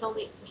Beinoni, it's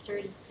only for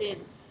certain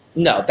sins.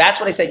 No, that's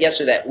what I said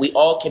yesterday, that we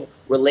all can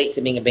relate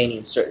to being a Beinoni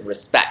in certain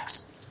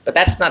respects. But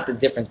that's not the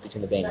difference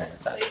between the Beinoni and the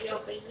tzaddik. They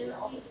don't see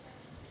all the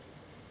sins.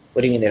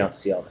 What do you mean they don't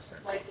see all the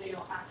sins? Like they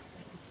don't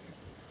accidentally sin.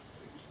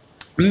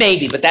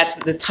 Maybe, but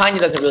the Tanya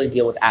doesn't really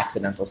deal with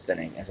accidental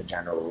sinning as a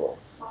general rule.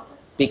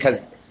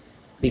 Because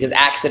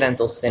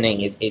accidental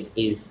sinning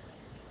is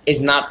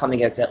not something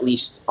that's at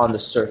least on the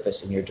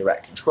surface in your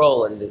direct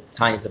control, and the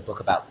Tanya is a book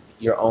about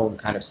your own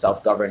kind of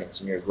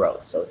self-governance and your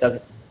growth. So it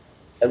doesn't,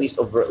 at least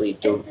overtly,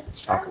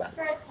 talk about it.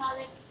 For a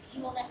tzaddik,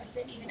 he will never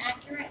sin even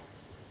accurate.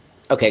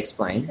 Okay,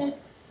 explain.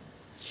 Because,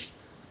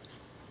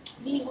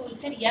 meaning what we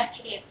said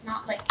yesterday, it's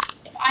not like,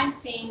 if I'm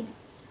saying,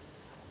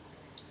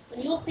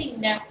 when you'll say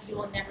never, you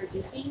will never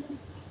do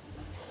things,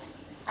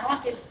 I don't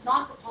want to say,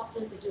 not the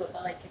possibility to do it,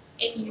 but like,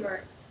 it's in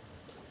your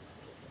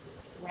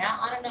realm,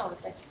 I don't know,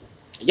 it's like,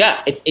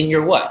 Yeah, it's in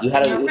your what? You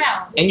had in your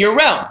realm. in your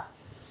realm.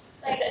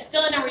 Like, it's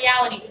still in a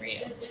reality for you.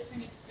 It's a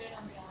different external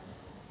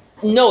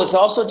reality. No, it's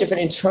also a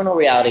different internal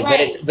reality,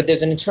 Right. but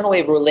there's an internal way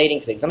of relating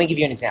to things. Let me give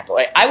you an example.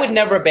 Right? I would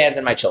never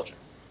abandon my children.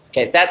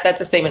 Okay, that's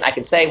a statement I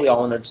can say. We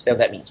all understand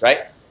what that means, right?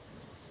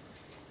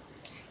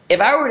 If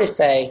I were to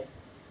say,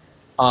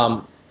 I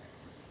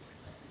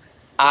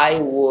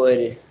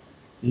would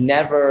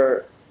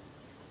never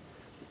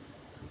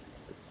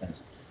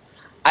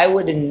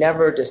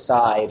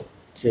decide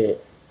to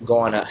go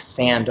on a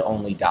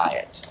sand-only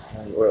diet,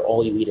 where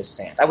all you eat is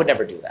sand. I would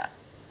never do that.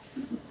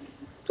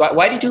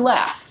 Why did you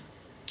laugh?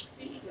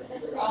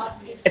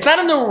 It's not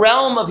in the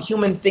realm of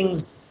human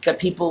things that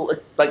people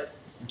like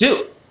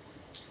do.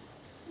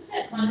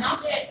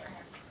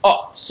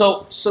 Oh,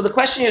 so the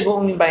question is,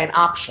 what we mean by an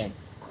option?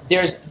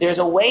 There's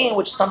a way in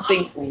which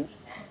something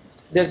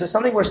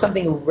where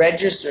something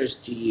registers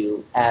to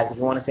you as, if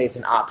you want to say it's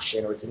an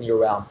option or it's in your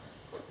realm,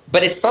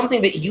 but it's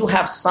something that you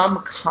have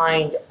some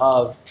kind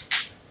of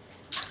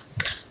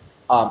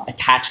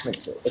attachment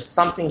to. It's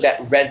something that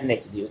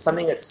resonates with you. It's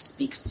something that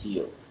speaks to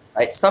you,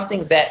 right?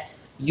 Something that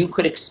you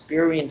could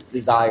experience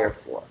desire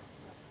for.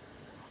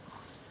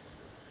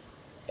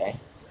 Okay,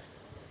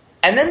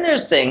 and then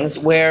there's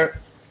things where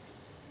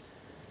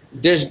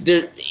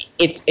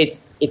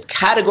it's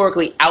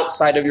categorically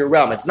outside of your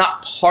realm. It's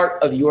not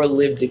part of your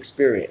lived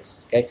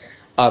experience. Okay,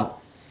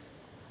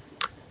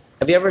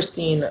 have you ever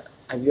seen a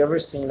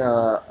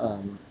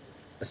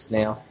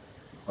snail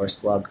or a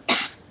slug?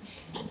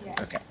 Yeah.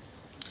 Okay.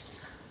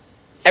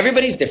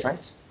 Everybody's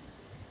different.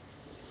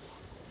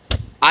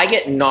 I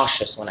get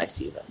nauseous when I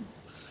see them.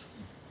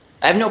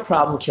 I have no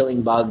problem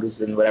killing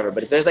bugs and whatever,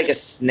 but if there's like a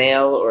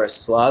snail or a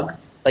slug,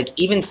 like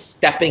even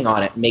stepping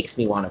on it makes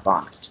me want to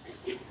vomit.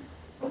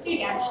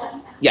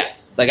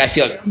 Yes, like I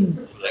feel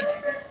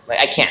like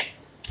I can't.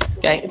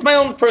 Okay, it's my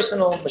own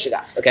personal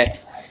mishigas. Okay,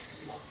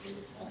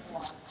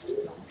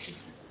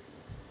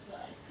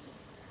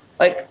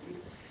 like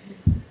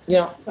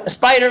a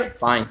spider,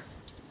 fine,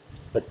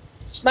 but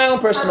it's my own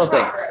personal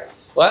thing.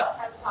 What?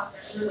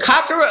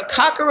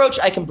 Cockroach,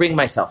 I can bring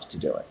myself to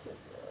do it.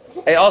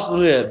 I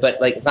also, but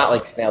like not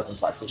like snails and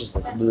slugs. It's just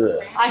like. Bleh.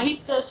 I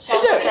hate the shell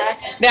I do.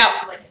 stack. Now,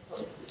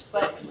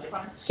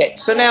 okay,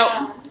 so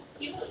now.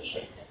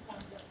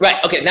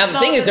 Right. Okay. Now the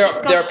thing is, there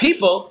are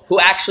people who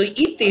actually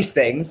eat these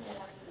things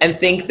and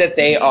think that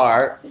they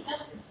are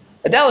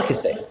a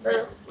delicacy.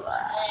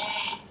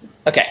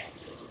 Okay.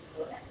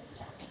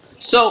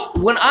 So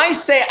when I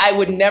say I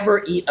would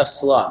never eat a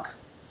slug,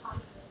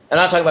 I'm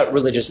not talking about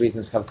religious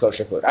reasons of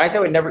kosher food. I say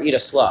I would never eat a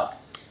slug.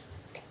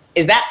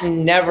 Is that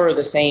never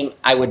the same?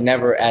 I would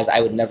never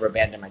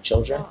abandon my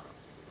children.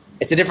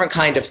 It's a different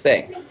kind of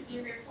thing. If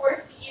you were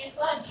forced to eat a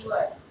slug, you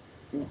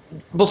would.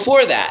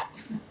 Before that,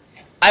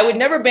 I would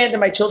never abandon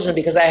my children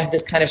because I have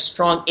this kind of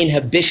strong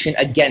inhibition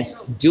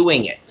against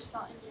doing it, It's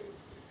not in your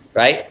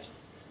right?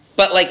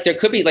 But like there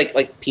could be like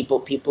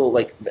people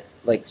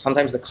like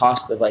sometimes the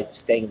cost of like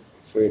staying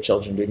for your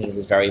children doing things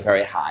is very,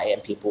 very high,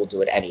 and people will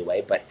do it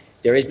anyway. But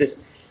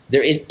it's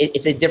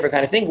a different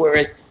kind of thing.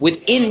 Whereas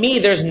within me,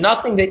 there's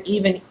nothing that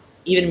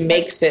even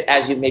makes it,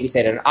 as you maybe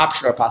said, an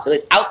option or a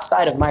possibility. It's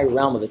outside of my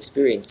realm of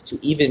experience to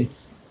even.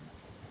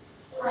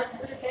 So like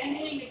with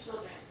abandoning your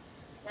children,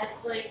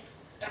 that's like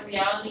a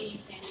reality you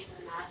can't even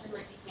imagine.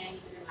 Like you can't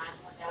even imagine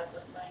what that would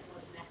look like,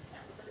 what the next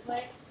step would look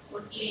like.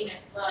 With eating a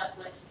slug,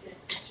 like you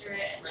could picture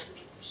it and like it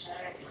makes you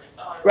shudder and you're like,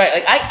 oh. Right,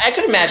 like I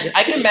could imagine.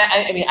 I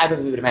mean, I have a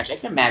vivid imagine. I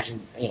can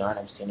imagine, and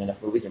I've seen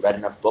enough movies and read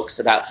enough books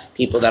about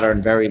people that are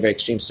in very, very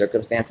extreme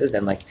circumstances,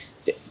 and like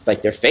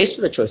they're faced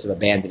with the choice of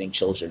abandoning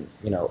children,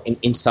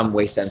 in some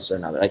way, sense or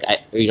another. Like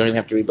you don't even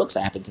have to read books.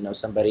 I happen to know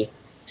somebody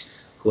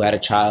who had a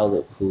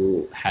child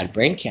who had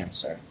brain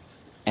cancer,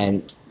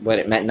 and what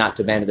it meant not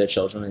to abandon their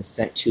children, and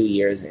spent 2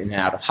 years in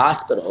and out of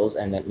hospitals,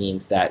 and that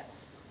means that,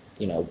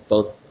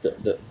 both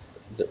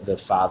the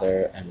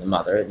father and the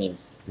mother. It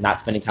means not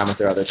spending time with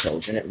their other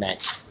children. It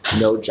meant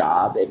no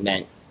job. It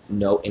meant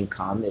no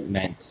income. It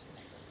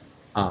meant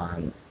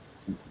the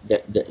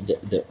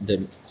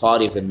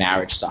quality of the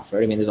marriage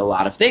suffered. I mean, there's a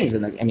lot of things,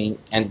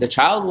 and the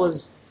child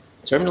was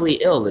terminally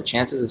ill. The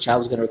chances the child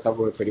was going to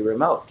recover were pretty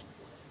remote.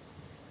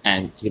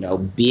 And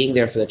being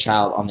there for the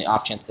child on the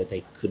off chance that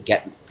they could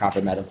get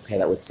proper medical care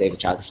that would save the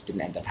child, which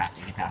didn't end up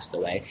happening. He passed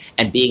away.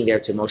 And being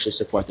there to emotionally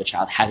support the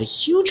child had a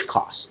huge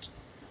cost.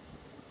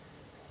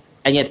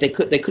 And yet they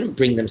couldn't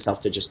bring themselves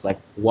to just like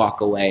walk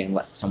away and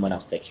let someone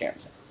else take care of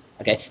it.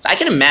 Okay, so I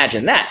can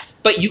imagine that,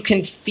 but you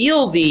can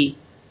feel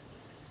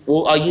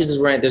I'll use this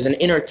word. There's an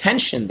inner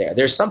tension there.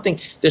 There's something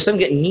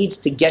that needs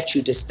to get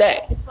you to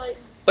stay. It's like,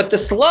 But the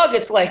slug,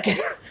 it's like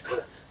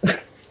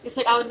it's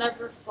like I would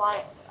never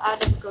fly. I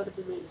would never go to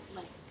the moon.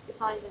 Like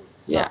it's not even.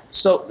 yeah.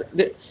 So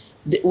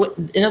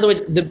in other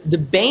words, the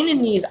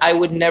Beinoni's I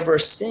would never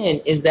sin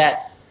is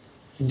that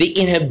the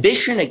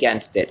inhibition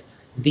against it.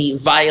 The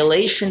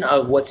violation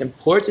of what's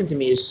important to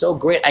me is so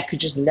great, I could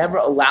just never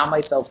allow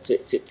myself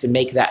to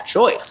make that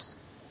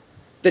choice.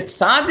 The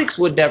tzaddiks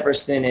would never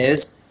sin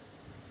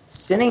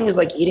sinning is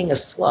like eating a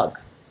slug.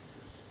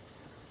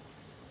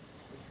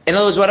 In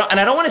other words,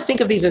 I don't want to think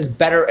of these as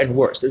better and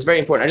worse. It's very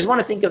important. I just want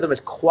to think of them as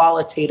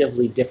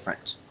qualitatively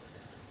different.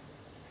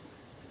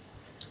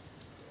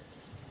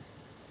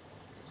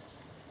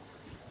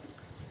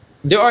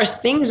 There are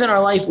things in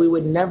our life we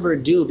would never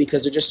do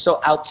because they're just so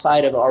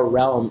outside of our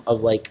realm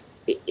of like,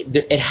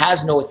 it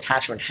has no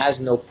attachment, has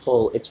no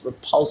pull, it's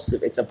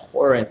repulsive, it's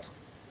abhorrent.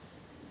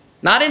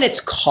 Not in its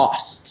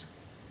cost,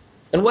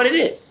 and what it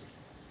is.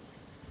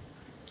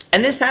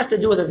 And this has to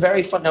do with a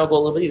very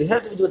fundamental, this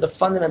has to do with the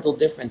fundamental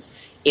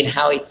difference in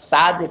how a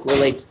tzaddik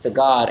relates to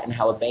God and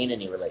how a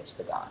Beinoni relates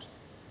to God.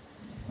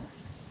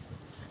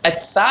 A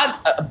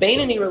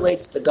Beinoni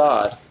relates to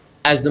God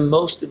as the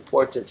most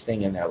important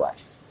thing in their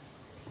life.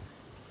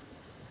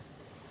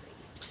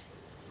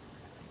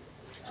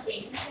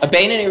 A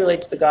Beinoni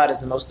relates to God as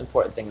the most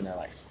important thing in their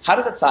life. How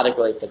does a tzaddik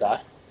relate to God?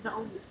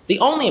 The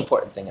only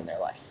important thing in their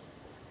life.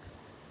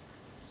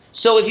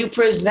 So if you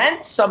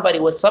present somebody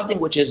with something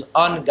which is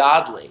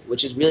ungodly,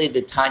 which is really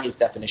the Tanya's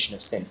definition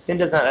of sin. Sin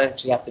does not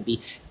actually have to be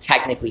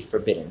technically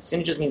forbidden.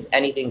 Sin just means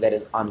anything that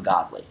is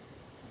ungodly.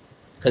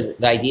 Because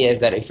the idea is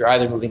that if you're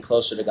either moving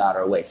closer to God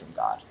or away from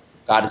God,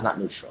 God is not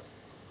neutral.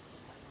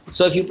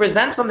 So if you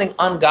present something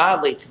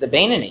ungodly to the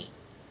Beinoni,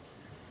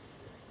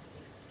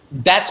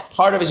 that's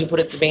part of, as you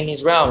put it, the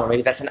Beinoni's realm, or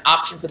maybe that's an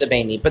option for the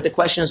Beinoni. But the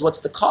question is, what's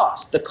the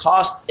cost? The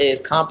cost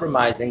is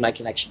compromising my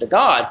connection to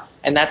God,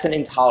 and that's an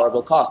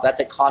intolerable cost.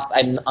 That's a cost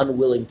I'm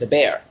unwilling to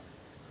bear.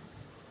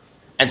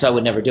 And so I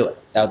would never do it.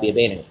 That would be a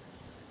Beinoni.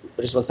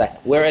 But just 1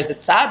 second. Whereas a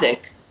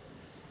tzaddik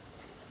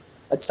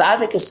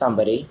is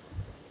somebody,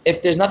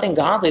 if there's nothing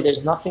godly,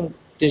 there's nothing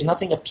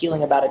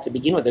appealing about it to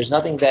begin with. There's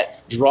nothing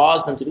that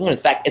draws them to begin with.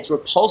 In fact, it's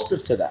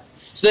repulsive to them.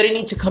 So they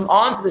need to come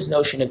on to this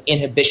notion of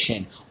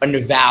inhibition under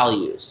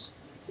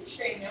values. It's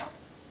extreme, no?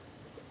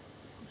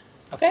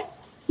 Okay?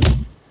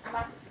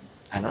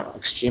 I don't know.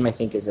 Extreme, I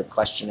think, is a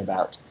question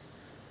about...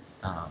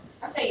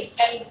 I'm saying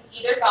that means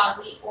either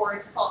godly or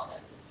it's repulsive.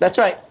 That's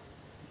right.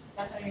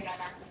 That's what you're not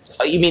asking.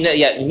 Oh, you mean that?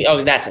 Yeah.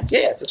 In that sense.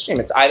 Yeah, it's extreme.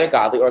 It's either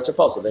godly or it's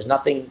repulsive. There's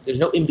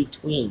no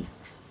in-between. Your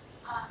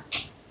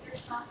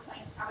talk,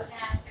 like, I was going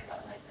to ask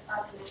about, like, the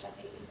godliness that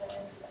they said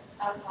earlier,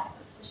 that was like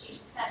what she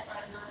just said, but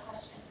another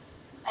question.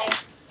 Like,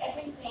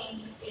 everything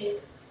is,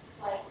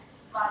 like,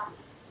 godly,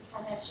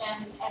 because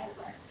Hashem is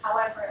everywhere.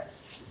 However,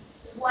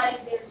 what is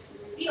there to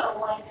reveal?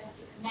 What is there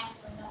to connect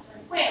in that sort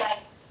of way?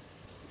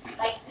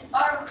 Like, as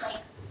far as,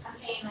 like, I'm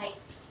saying, like,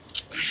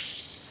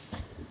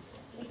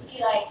 you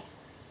see, like,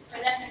 for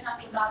them there's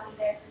nothing godly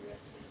there to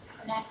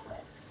connect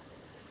with.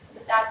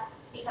 But that's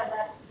because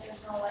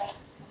there's no, like,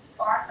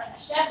 spark. Like,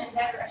 Hashem is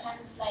everywhere. Hashem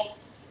is, like,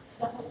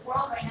 the whole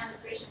world right now, the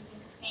creation is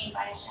being sustained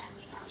by Hashem,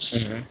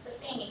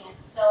 sustaining it.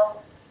 So,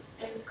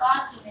 there's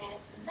godliness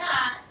in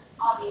that.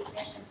 Obviously,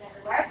 Hashem is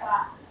everywhere,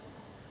 but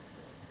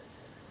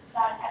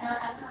God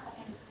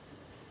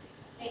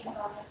came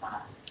from the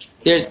class.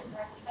 There's,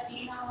 But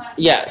you know what?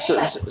 yeah, The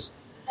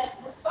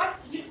spark,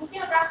 we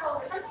feel a bracha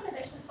over something, that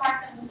there's a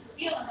spark that moves the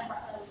wheel, and then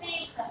bracha over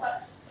saying. That's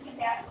what we can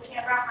say. We can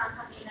have bracha on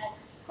something that's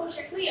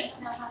kosher to eat, and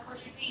something that's not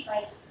kosher to eat.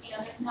 Like,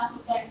 there's nothing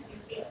there to be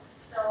revealed.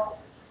 So,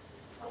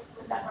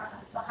 with that bracha.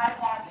 So how does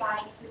that apply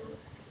to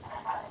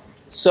that?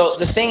 so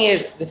the thing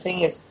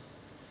is,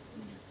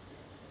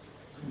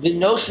 the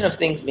notion of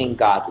things being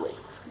godly,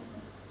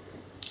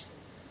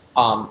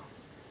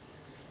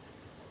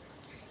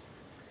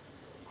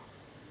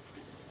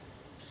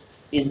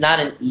 is not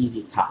an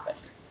easy topic.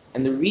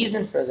 And the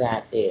reason for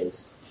that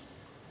is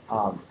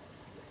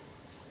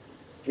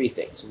three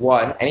things.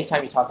 One,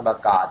 anytime you talk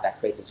about God, that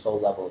creates its whole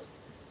level of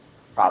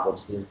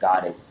problems because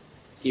God is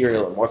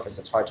ethereal, amorphous,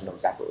 it's hard to know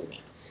exactly what we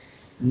mean.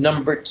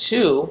 Number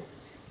two,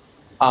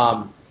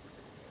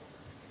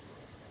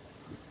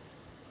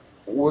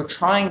 we're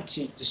trying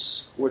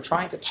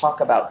to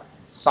talk about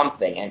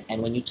something,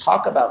 and when you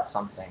talk about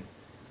something,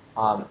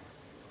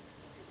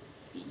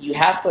 you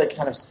have to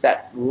kind of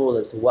set rule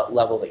as to what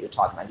level that you're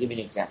talking about. I'll give you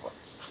an example.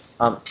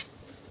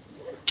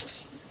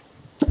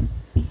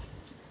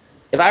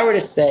 If I were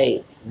to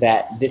say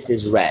that this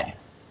is red,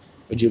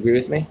 would you agree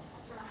with me?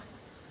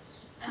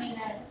 I mean,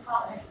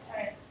 colors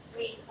are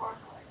 3, 4 colors.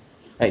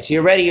 Right. So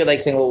you're ready. You're like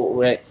saying,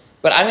 well,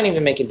 but I'm going to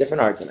even make a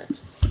different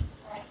argument.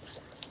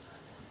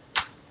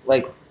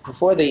 Like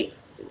before the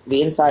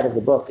inside of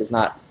the book is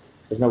not.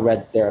 There's no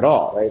red there at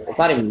all, right? It's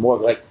not even more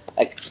like.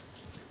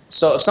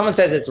 So if someone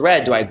says it's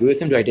red, do I agree with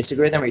them? Do I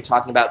disagree with them? Are you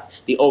talking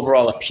about the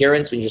overall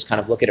appearance when you just kind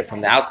of look at it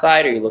from the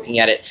outside? Or are you looking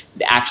at it,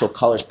 the actual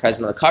colors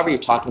present on the cover? You're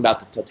talking about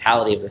the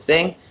totality of the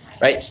thing,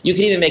 right? You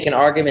can even make an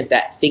argument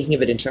that thinking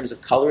of it in terms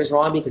of color is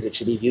wrong because it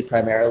should be viewed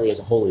primarily as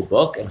a holy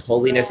book, and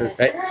holiness is,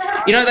 right?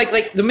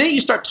 Like the minute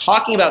you start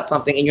talking about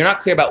something and you're not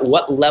clear about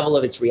what level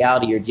of its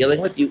reality you're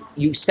dealing with,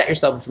 you set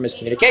yourself up for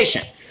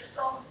miscommunication,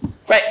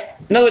 right?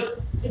 In other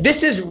words,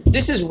 this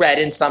is red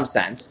in some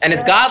sense, and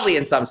it's godly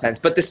in some sense,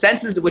 but the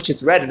senses in which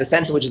it's red and the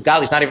sense in which it's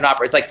godly is not even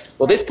operating. It's like,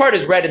 well, this part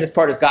is red and this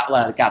part is godly.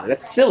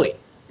 That's silly.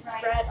 It's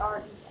red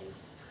or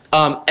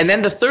and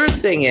then the third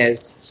thing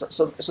is,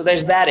 so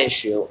there's that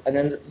issue, and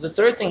then the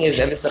third thing is,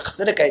 and this is a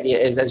Chassidic idea,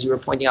 is as you were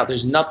pointing out,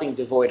 there's nothing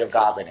devoid of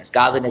godliness.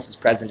 Godliness is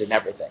present in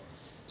everything.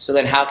 So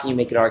then how can you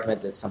make an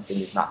argument that something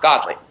is not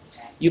godly?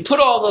 You put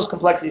all those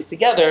complexities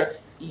together,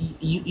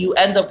 you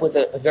end up with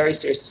a very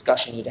serious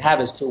discussion you need to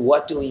have as to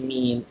what do we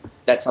mean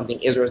that something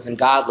is or isn't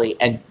godly,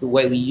 and the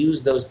way we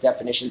use those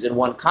definitions in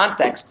one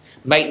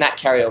context might not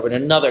carry over in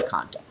another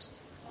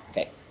context.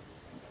 Okay,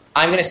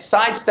 I'm going to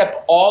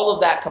sidestep all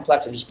of that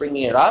complexity, just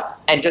bringing it up,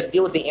 and just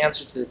deal with the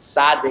answer to the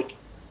tzaddik.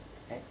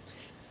 Okay.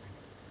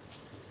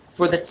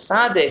 For the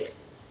tzaddik,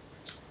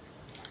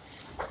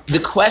 the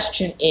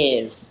question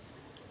is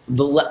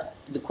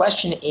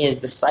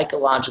the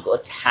psychological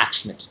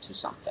attachment to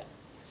something.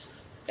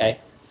 Okay,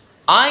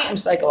 I am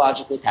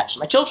psychologically attached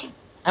to my children.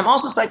 I'm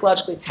also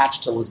psychologically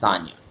attached to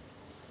lasagna.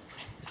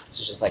 This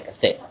is just like a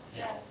thing.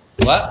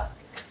 What?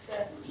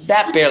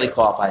 That barely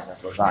qualifies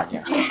as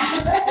lasagna.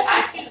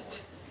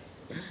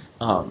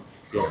 Okay.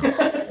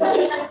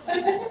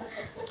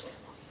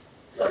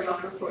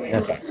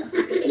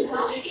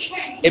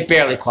 It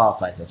barely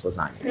qualifies as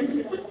lasagna.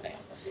 Okay.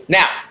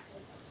 Now,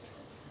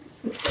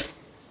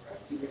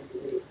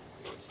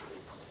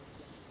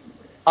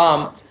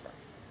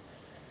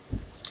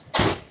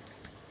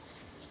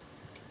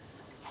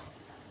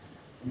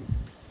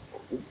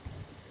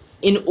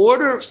 in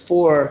order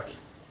for,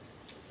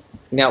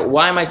 now,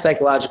 why am I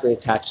psychologically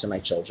attached to my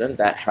children?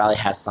 That probably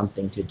has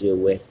something to do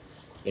with,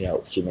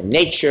 human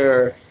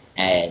nature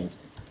and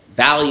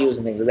values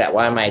and things like that.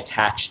 Why am I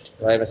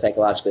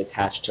psychologically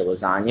attached to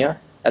lasagna?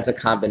 That's a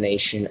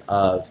combination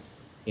of,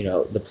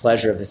 the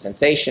pleasure of the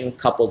sensation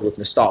coupled with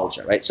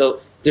nostalgia, right?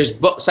 So there's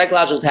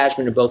psychological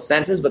attachment in both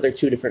senses, but they're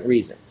two different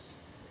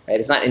reasons, right?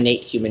 It's not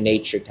innate human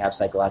nature to have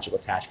psychological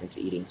attachment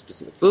to eating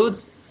specific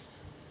foods.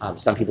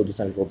 Some people do,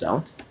 some people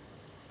don't.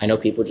 I know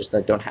people just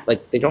don't have,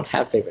 they don't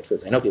have favorite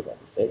foods. I know people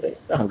like this.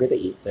 They're hungry, they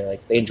eat. They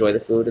enjoy the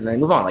food and then they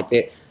move on.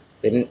 They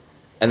didn't.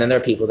 And then there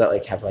are people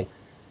that have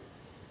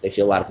they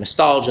feel a lot of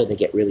nostalgia. They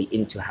get really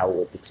into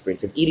the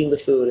experience of eating the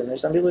food. And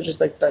there's some people just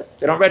they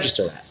don't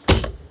register that.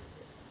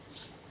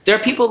 There are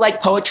people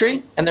like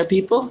poetry, and there are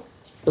people,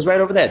 it was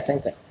right over there, same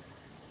thing.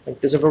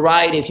 There's a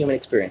variety of human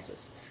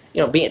experiences.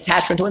 Being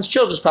attachment to one's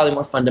children is probably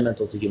more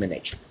fundamental to human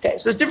nature. Okay,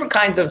 so there's different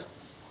kinds of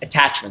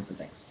attachments and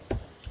things.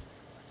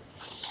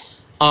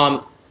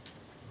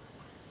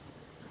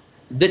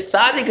 The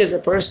tzaddik is a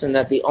person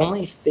that the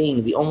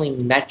only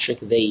metric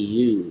they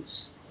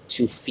use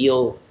to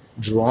feel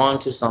drawn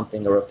to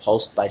something or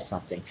repulsed by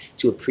something,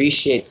 to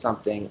appreciate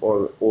something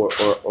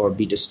or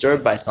be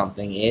disturbed by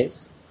something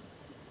is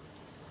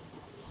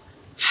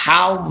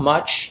how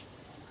much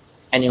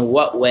and in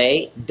what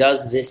way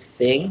does this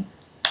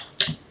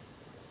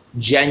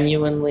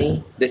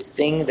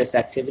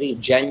activity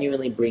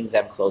genuinely bring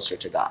them closer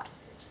to God.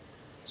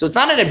 So it's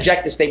not an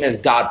objective statement, is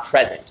God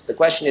present? The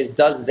question is,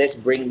 does this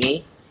bring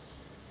me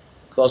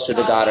closer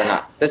to God or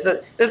not? This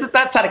is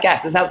not tzaddik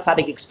asks. This is how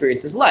tzaddik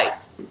experiences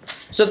life.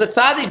 So the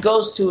tzaddik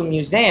goes to a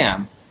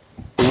museum.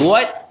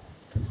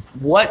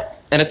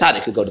 And a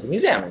tzaddik could go to the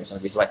museum. There's no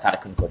reason why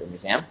tzaddik couldn't go to a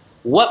museum.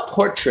 What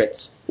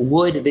portraits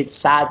would the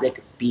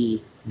tzaddik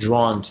be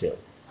drawn to?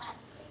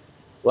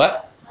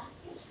 What?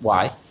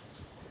 Why?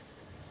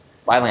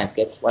 Why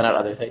landscapes? Why not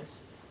other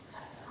things?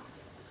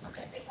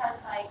 Okay. Because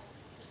like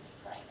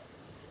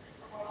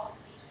the world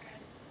nature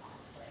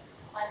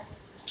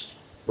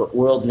is But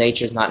world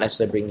nature is not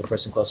necessarily bringing a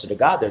person closer to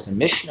God. There's a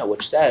Mishnah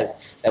which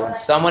says that when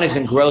someone is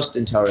engrossed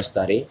in Torah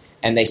study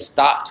and they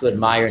stop to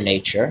admire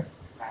nature,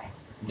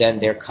 then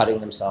they're cutting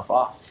themselves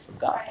off from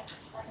God.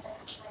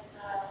 right.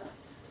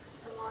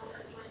 The one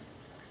that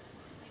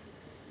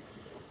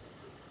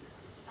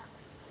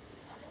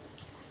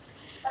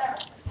whatever.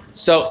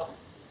 So,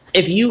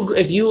 if you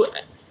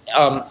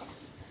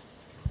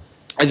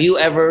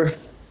ever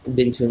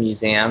been to a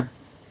museum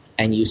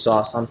and you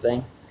saw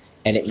something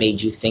and it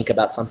made you think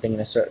about something in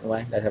a certain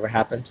way? That ever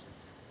happened?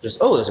 Just,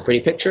 oh, there's a pretty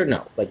picture?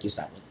 No, like you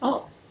saw, like,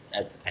 oh,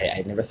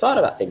 I never thought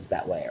about things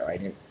that way, or I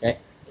didn't,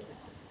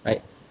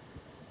 right?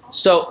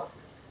 So,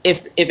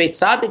 if a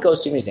tzaddik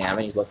goes to a museum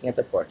and he's looking at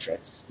the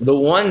portraits, the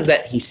ones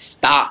that he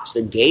stops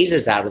and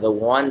gazes at are the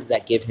ones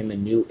that give him a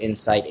new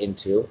insight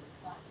into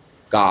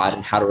God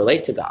and how to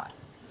relate to God.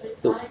 But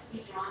it's not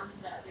be drawn to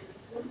the other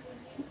people in the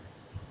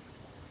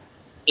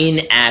museum?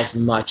 In as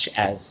much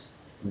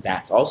as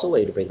that's also a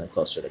way to bring them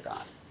closer to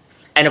God.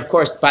 And of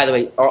course, by the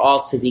way, are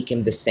all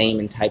tzaddikim the same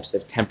in types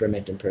of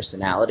temperament and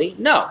personality?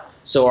 No.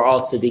 So are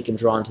all tzaddikim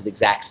drawn to the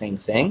exact same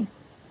thing?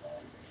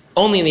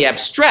 Only in the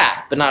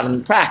abstract, but not in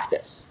the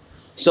practice.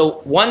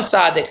 So one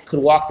tzaddik could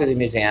walk through the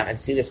museum and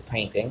see this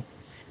painting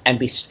and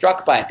be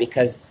struck by it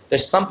because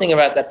there's something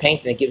about that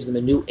painting that gives them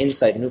a new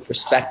insight, a new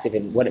perspective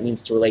in what it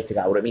means to relate to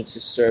God, what it means to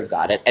serve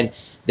God. And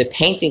the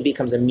painting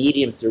becomes a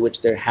medium through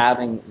which they're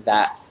having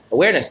that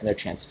awareness, and they're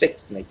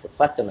transfixed, and they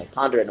reflect, and they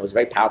ponder, and it was a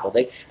very powerful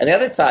thing. And the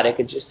other tzaddik,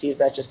 it just sees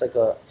that just like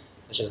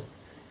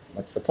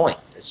what's the point?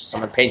 It's just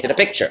someone painted a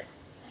picture.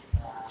 I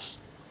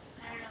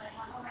don't know, like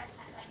one over like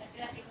I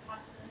feel like people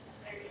want to live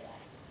very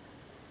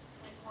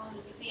like long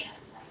museum.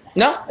 Like that.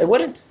 No, it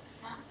wouldn't.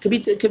 Could be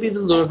the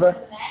Louvre.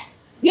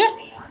 Yeah.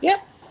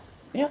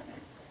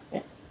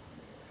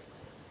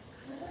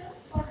 Would I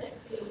start to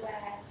be aware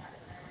that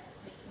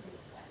making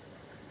these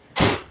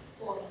different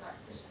form of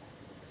decision?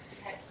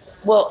 Text or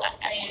Well,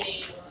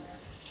 maybe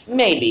or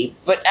maybe,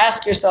 but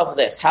ask yourself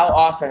this: how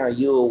often are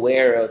you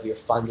aware of your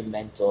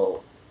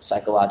fundamental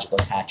psychological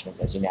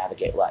attachments as you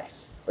navigate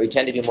life? Or you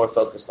tend to be more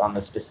focused on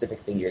the specific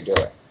thing you're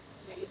doing?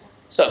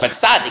 So if a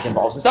tzaddik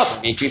involves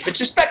himself in deep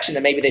introspection,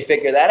 then maybe they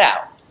figure that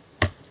out,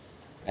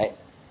 right?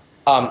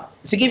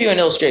 To give you an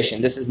illustration,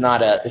 this is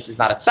not a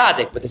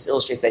tzaddik, but this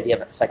illustrates the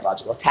idea of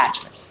psychological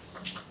attachment.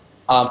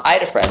 I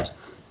had a friend.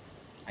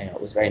 I know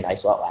it was very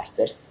nice while it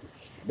lasted.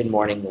 I've been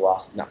mourning the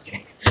loss. No, I'm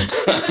kidding.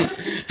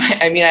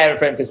 I had a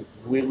friend because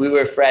we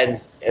were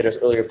friends at an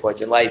earlier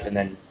point in life, and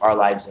then our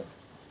lives have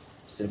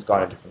since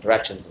gone in different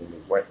directions, and we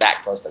weren't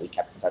that close that we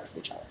kept in touch with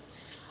each other.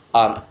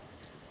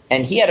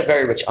 And he had a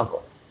very rich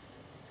uncle.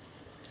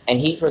 And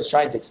he was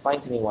trying to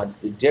explain to me once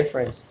the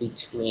difference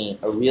between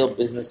a real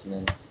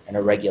businessman and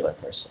a regular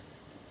person.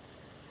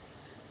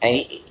 And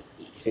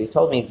so he's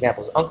told me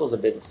examples. Uncle's a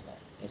businessman.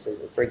 He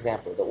says, for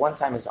example, that one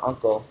time his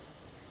uncle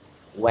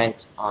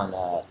went on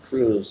a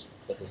cruise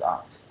with his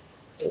aunt.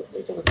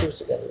 They took a cruise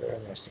together. They were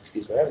in their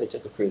 60s, whatever. They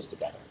took a cruise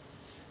together.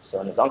 So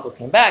when his uncle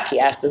came back, he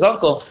asked his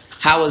uncle,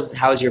 how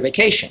was your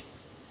vacation?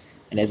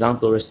 And his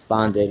uncle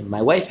responded,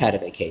 my wife had a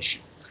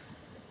vacation.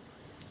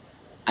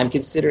 I'm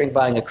considering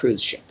buying a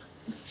cruise ship.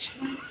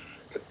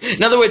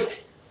 In other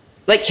words,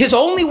 like his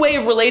only way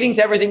of relating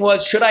to everything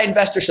was, should I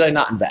invest or should I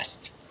not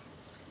invest?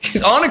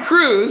 He's on a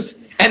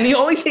cruise, and the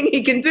only thing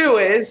he can do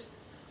is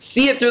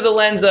see it through the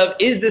lens of,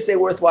 is this a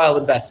worthwhile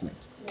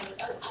investment?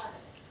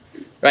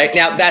 Right?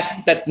 Now,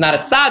 that's not a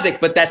tzaddik,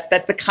 but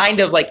that's the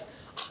kind of like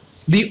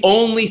the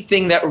only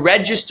thing that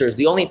registers,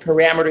 the only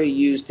parameter you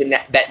use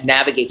that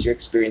navigates your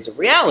experience of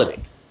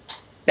reality.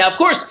 Now, of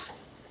course,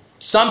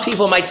 some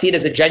people might see it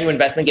as a genuine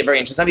investment, get very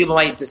interested. Some people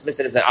might dismiss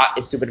it as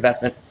a stupid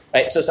investment,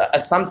 right? So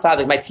some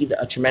tzaddik might see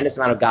a tremendous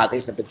amount of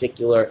godliness in a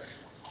particular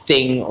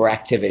thing or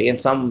activity, and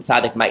some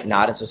tzaddik might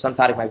not, and so some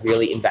tzaddik might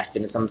really invest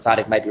in it, and some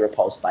tzaddik might be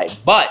repulsed by it.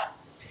 But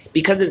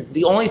because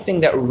the only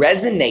thing that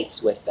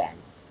resonates with them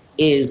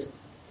is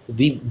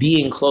the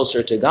being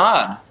closer to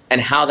God and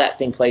how that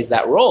thing plays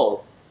that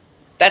role,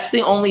 that's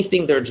the only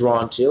thing they're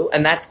drawn to,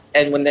 and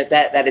when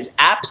that is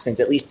absent,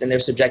 at least in their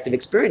subjective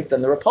experience,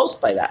 then they're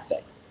repulsed by that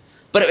thing.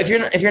 But if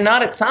you're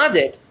not a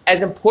tzaddik,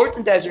 as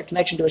important as your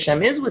connection to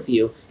Hashem is with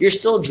you, you're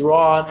still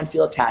drawn and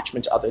feel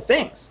attachment to other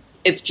things.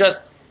 It's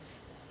just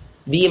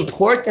the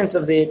importance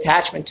of the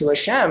attachment to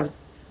Hashem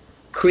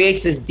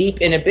creates this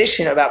deep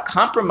inhibition about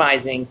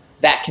compromising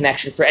that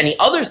connection for any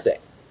other thing.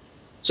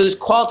 So there's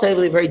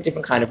qualitatively a very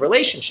different kind of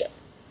relationship.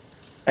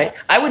 Right?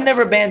 I would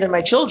never abandon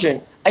my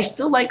children. I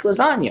still like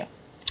lasagna,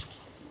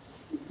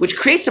 which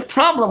creates a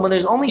problem when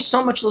there's only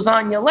so much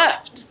lasagna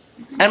left,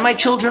 and my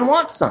children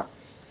want some.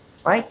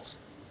 Right?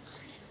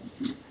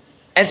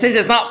 And since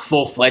it's not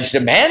full-fledged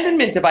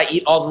abandonment if I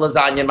eat all the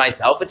lasagna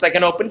myself, it's like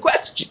an open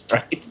question,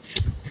 right?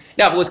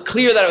 Now, if it was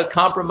clear that I was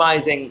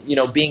compromising,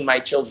 being my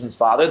children's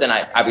father, then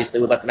I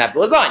obviously would let them have the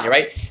lasagna,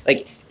 right?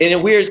 Like, in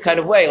a weird kind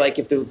of way, like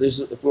if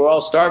we're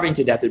all starving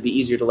to death, it'd be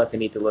easier to let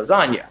them eat the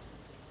lasagna.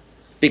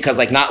 Because,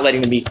 like, not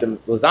letting them eat the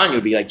lasagna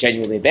would be, like,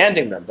 genuinely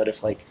abandoning them. But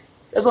if, like,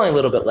 there's only a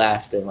little bit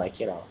left and, like,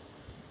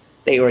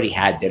 they already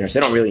had dinner, so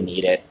they don't really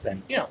need it,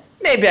 then,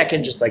 maybe I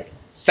can just, like,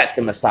 set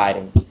them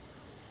aside.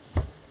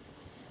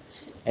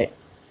 Right?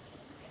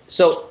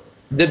 So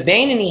the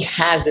Beinoni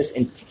has this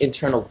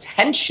internal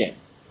tension,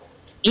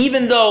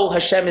 even though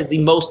Hashem is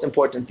the most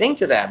important thing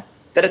to them,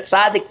 that a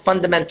tzaddik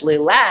fundamentally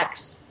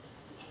lacks.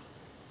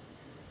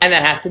 And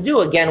that has to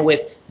do, again,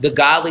 with the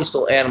godly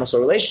soul-animal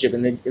soul relationship.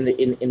 In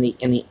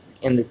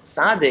the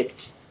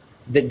tzaddik,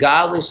 the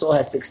godly soul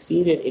has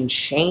succeeded in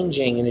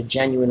changing in a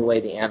genuine way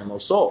the animal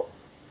soul.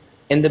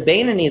 In the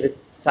Beinoni, the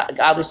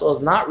godly soul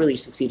has not really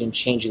succeeded in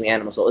changing the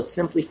animal soul. It's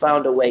simply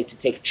found a way to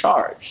take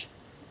charge,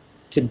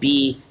 to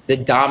be the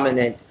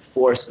dominant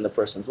force in the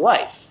person's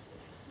life.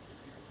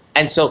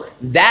 And so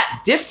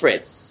that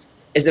difference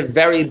is a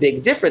very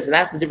big difference, and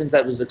that's the difference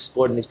that was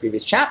explored in these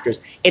previous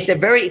chapters. It's a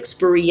very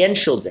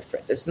experiential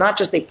difference. It's not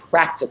just a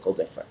practical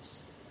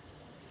difference.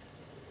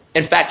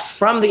 In fact,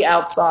 from the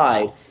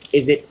outside,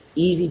 is it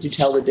easy to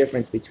tell the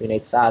difference between a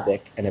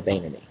tzaddik and a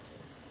Beinoni?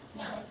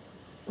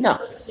 No.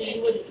 So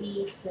you wouldn't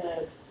need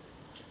to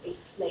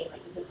explain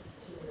the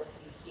difference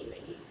between the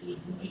human.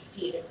 You'd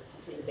see a difference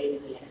between a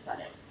Beinoni and a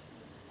tzaddik.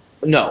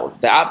 No,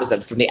 the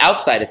opposite. From the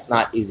outside, it's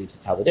not easy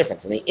to tell the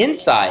difference. On the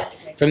inside,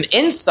 from the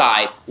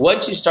inside,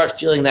 once you start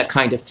feeling that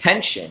kind of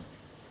tension,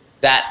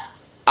 that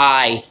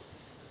I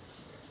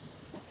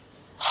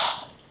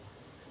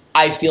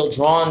feel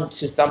drawn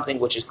to something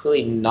which is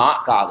clearly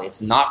not godly.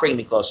 It's not bringing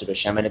me closer to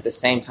Hashem, and at the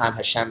same time,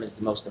 Hashem is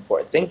the most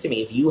important thing to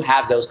me. If you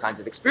have those kinds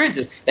of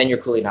experiences, then you're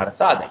clearly not a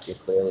tzaddik. You're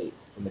clearly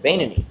in the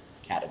Beinoni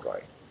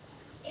category.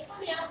 If on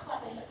the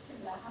outside they look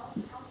similar, how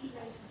do you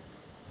know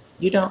something?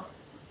 You don't.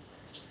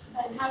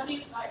 And how do some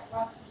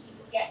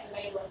people get the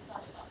label of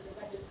tzaddik, like the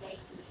Rebbe's name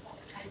and the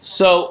tzaddik?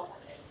 So,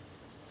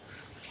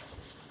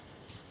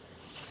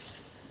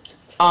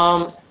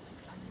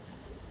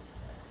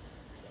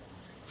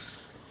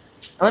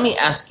 let me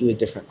ask you a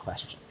different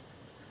question.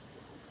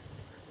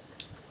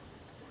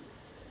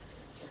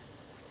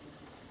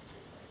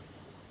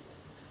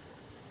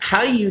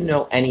 How do you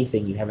know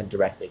anything you haven't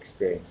directly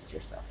experienced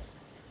yourself?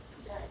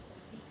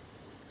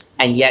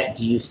 And yet,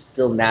 do you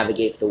still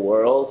navigate the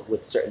world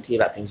with certainty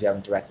about things you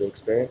haven't directly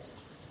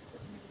experienced?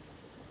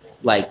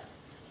 Like,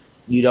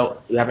 you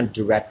haven't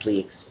directly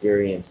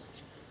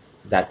experienced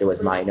that there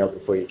was Mayanot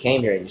before you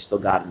came here, and you still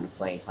got on the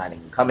plane planning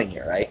on coming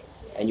here, right?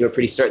 And you were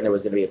pretty certain there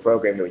was going to be a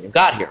program here when you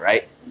got here,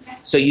 right?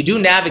 So you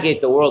do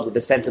navigate the world with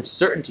a sense of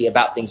certainty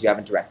about things you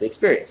haven't directly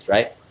experienced,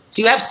 right?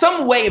 So you have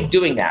some way of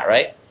doing that,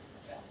 right?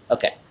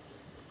 Okay.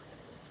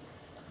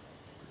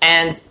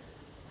 And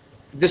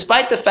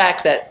despite the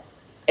fact that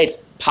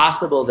it's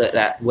possible that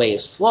that way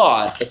is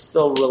flawed, it's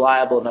still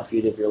reliable enough for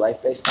you to live your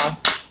life based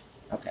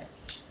on? Okay.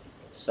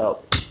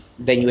 So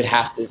then you would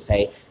have to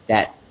say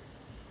that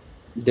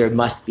there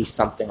must be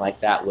something like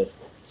that with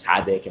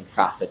tzaddik and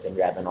prophet and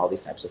Rebbe and all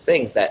these types of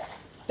things, that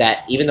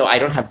even though I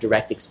don't have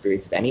direct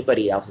experience of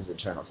anybody else's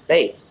internal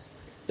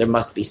states, there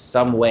must be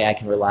some way I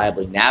can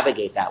reliably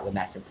navigate that when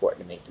that's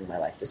important to making my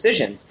life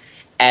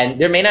decisions. And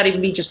there may not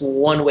even be just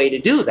one way to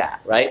do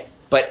that, right?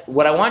 But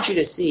what I want you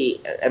to see,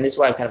 and this is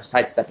why I'm kind of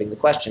sidestepping the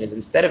question, is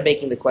instead of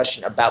making the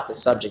question about the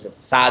subject of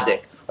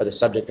tzaddik, or the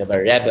subject of a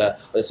Rebbe,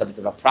 or the subject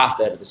of a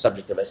prophet, or the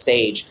subject of a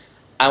sage,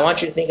 I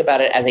want you to think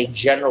about it as a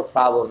general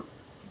problem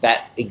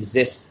that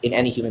exists in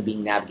any human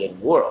being navigating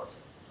the world.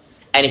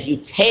 And if you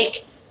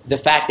take the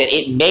fact that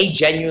it may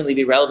genuinely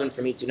be relevant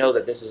for me to know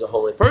that this is a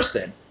holy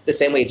person, the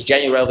same way it's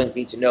genuinely relevant for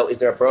me to know is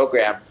there a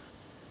program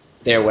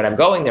there when I'm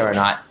going there or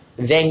not,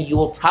 then you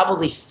will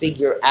probably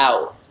figure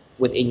out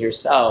within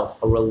yourself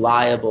a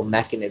reliable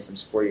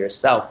mechanisms for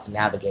yourself to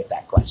navigate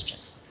that question.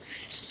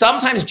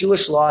 Sometimes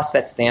Jewish law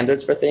sets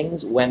standards for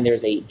things when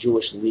there's a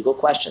Jewish legal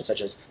question,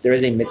 such as there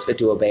is a mitzvah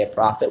to obey a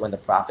prophet when the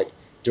prophet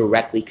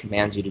directly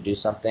commands you to do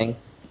something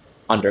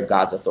under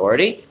God's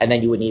authority, and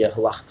then you would need a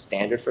halachic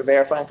standard for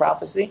verifying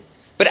prophecy.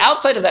 But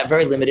outside of that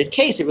very limited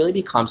case, it really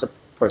becomes a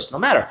personal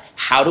matter.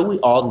 How do we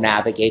all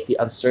navigate the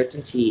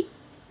uncertainty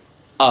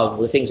of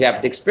the things we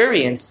haven't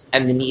experienced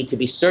and the need to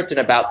be certain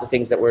about the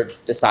things that we're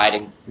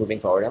deciding moving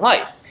forward in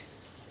life?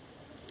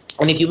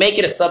 And if you make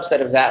it a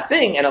subset of that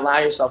thing and allow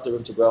yourself the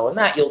room to grow in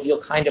that,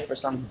 you'll kind of, for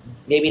some,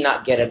 maybe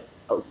not get an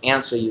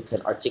answer you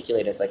can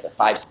articulate as like a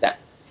 5-step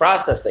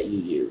process that you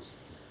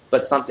use,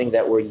 but something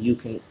that where you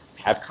can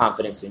have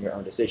confidence in your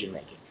own decision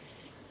making.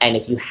 And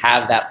if you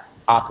have that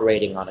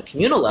operating on a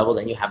communal level,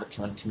 then you have a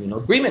communal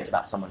agreement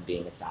about someone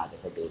being a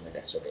tzaddik or being a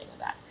this or being a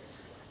that.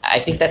 I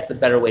think that's the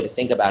better way to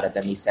think about it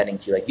than me setting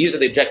to like, these are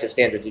the objective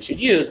standards you should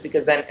use,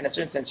 because then in a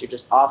certain sense you're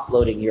just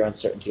offloading your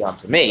uncertainty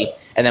onto me,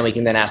 and then we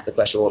can then ask the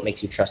question, well, what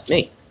makes you trust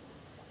me?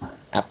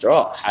 After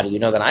all, how do you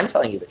know that I'm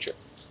telling you the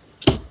truth?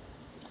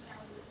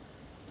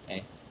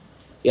 Okay.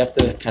 You have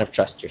to kind of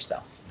trust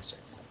yourself in a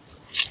certain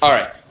sense. All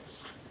right.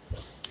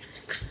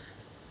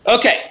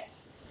 Okay.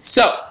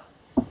 So,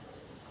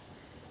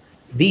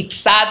 the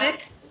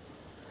tzaddik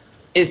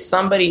is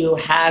somebody who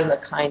has a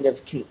kind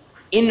of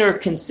inner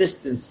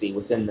consistency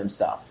within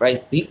themselves,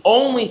 right? The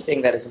only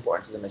thing that is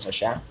important to them is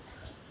Hashem,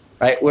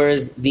 right?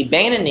 Whereas the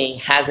Beinoni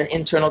has an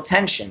internal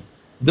tension.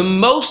 The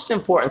most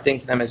important thing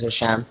to them is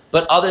Hashem,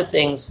 but other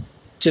things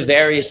to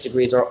various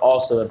degrees are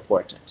also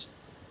important.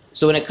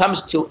 So when it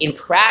comes to, in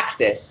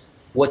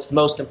practice, what's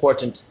most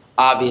important,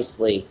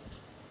 obviously,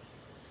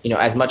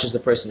 as much as the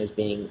person is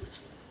being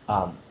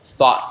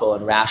thoughtful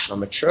and rational,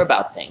 mature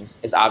about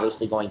things, is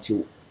obviously going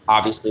to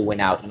win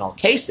out in all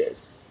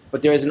cases.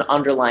 But there is an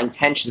underlying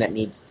tension that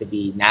needs to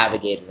be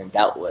navigated and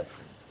dealt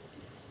with.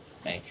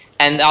 Okay?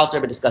 And the Alter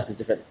Rebbe discusses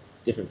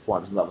different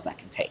forms and levels that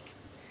can take.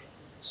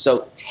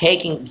 So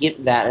taking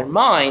that in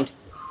mind,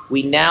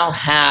 we now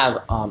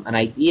have an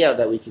idea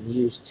that we can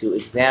use to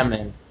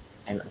examine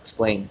and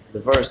explain the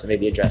verse and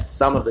maybe address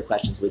some of the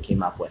questions we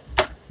came up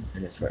with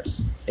in this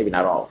verse. Maybe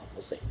not all of them.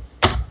 We'll see.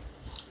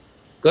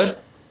 Good?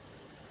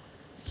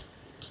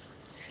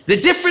 The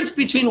difference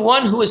between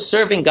one who is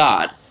serving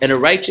God and a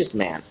righteous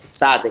man,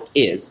 tzaddik,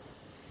 is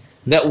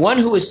that one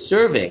who is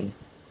serving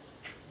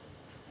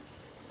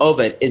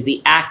Oved is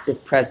the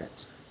active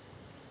present.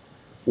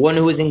 One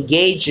who is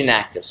engaged in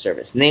active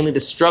service, namely the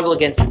struggle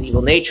against his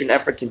evil nature and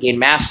effort to gain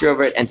mastery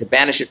over it and to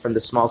banish it from the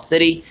small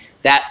city.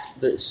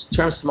 The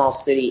term small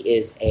city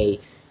is a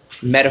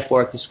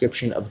metaphoric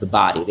description of the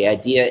body. The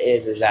idea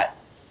is that,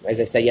 as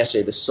I said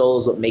yesterday, the soul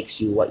is what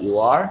makes you what you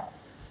are.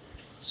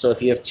 So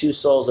if you have two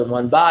souls in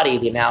one body,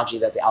 the analogy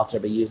that the Alter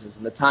Rebbe uses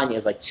in the Tanya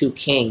is like two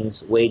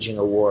kings waging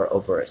a war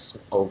over a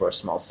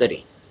small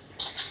city.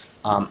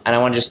 And I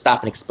want to just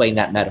stop and explain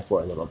that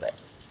metaphor a little bit.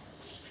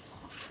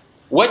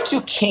 What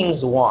do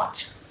kings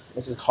want?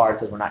 This is hard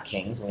because we're not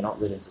kings, and we don't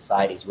live in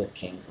societies with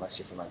kings unless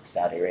you're from like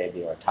Saudi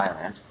Arabia or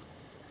Thailand.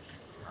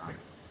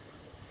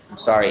 I'm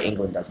sorry,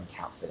 England doesn't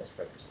count for this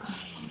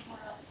purposes.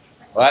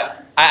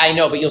 What? I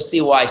know, but you'll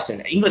see why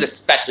soon. England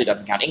especially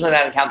doesn't count. England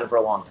hasn't counted for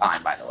a long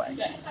time, by the way,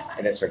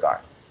 in this regard.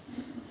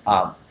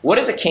 What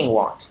does a king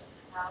want?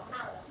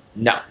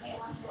 No.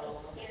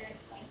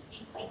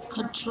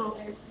 Control.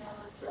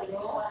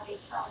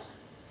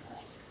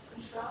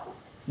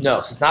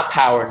 No, so it's not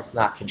power and it's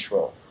not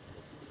control.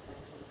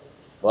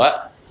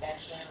 What?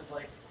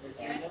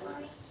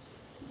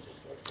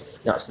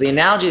 No, so the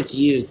analogy that's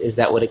used is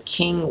that what a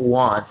king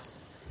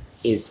wants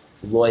is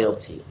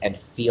loyalty and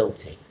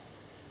fealty.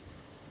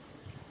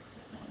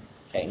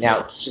 Okay,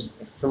 now,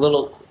 just for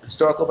little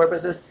historical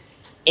purposes,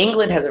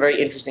 England has a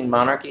very interesting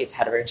monarchy. It's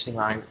had a very interesting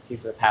monarchy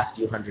for the past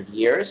few hundred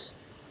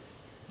years.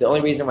 The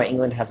only reason why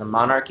England has a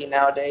monarchy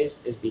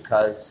nowadays is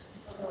because...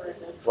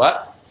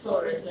 What?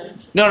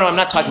 No, I'm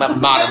not talking about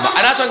modern.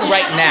 I'm not talking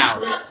right now.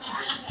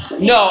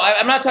 No,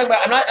 I'm not talking about.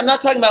 I'm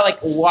not talking about like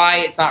why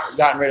it's not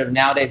gotten rid of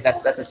nowadays.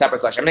 That's a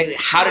separate question. I mean,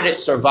 how did it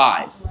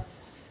survive?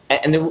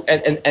 And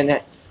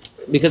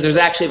because there's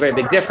actually a very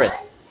big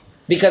difference.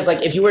 Because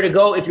like if you were to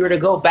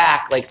go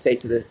back, like say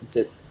to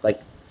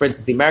for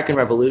instance the American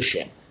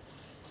Revolution,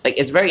 like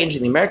it's very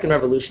interesting. The American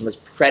Revolution was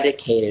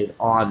predicated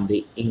on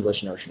the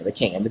English notion of the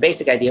king, and the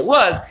basic idea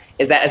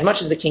is that as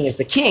much as the king is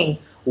the king,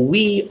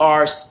 we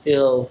are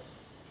still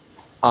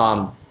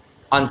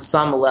on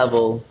some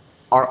level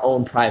our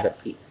own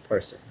private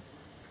person.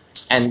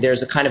 And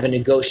there's a kind of a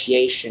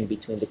negotiation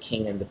between the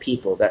king and the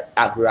people that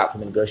grew out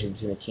from a negotiation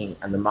between the king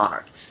and the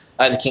monarch,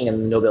 the king and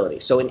the nobility.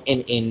 So in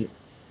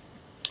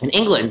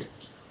England,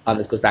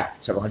 this goes back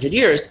several hundred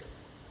years,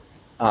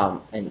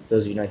 and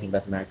those of you know anything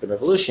about the American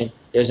Revolution,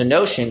 there's a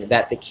notion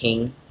that the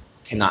king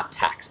cannot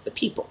tax the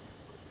people.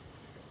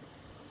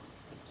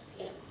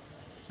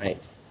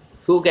 Right?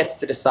 Who gets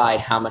to decide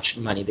how much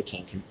money the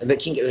king can... The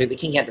king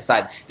can't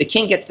decide. The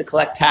king gets to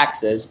collect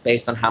taxes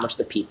based on how much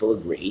the people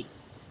agree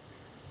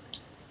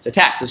to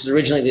tax. This was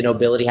originally the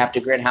nobility have to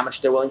agree on how much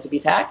they're willing to be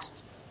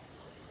taxed,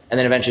 and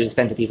then eventually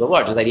extend to people at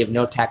large. This idea of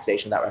no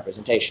taxation without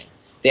representation.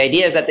 The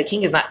idea is that the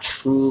king is not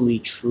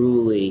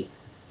truly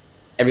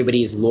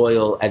everybody's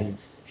loyal and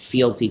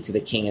fealty to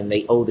the king, and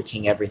they owe the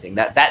king everything.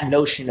 That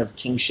notion of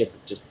kingship,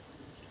 just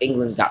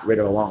England got rid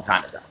of a long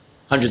time ago,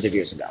 hundreds of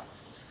years ago.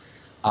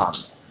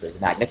 There's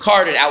a Magna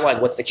Carta, it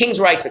outlined what's the king's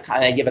rights,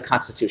 and they give a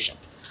constitution.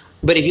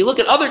 But if you look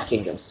at other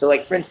kingdoms, so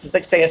like for instance,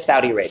 like say a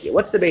Saudi Arabia,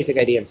 what's the basic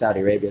idea in Saudi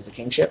Arabia as a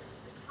kingship?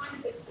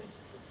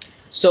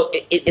 So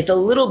it's a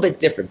little bit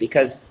different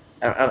because,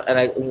 and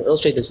I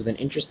illustrate this with an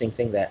interesting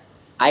thing that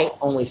I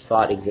only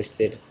thought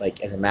existed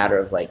like as a matter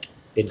of like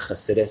in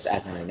Chassidus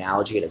as an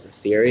analogy and as a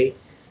theory.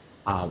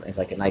 It's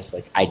like a nice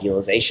like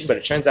idealization, but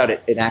it turns out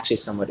it actually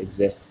somewhat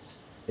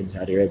exists in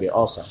Saudi Arabia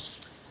also.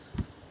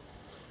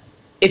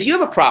 If you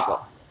have a problem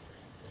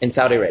in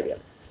Saudi Arabia,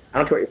 I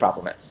don't care what your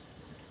problem is,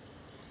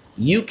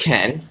 you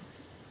can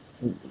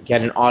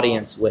get an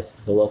audience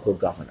with the local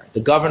governor. The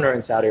governor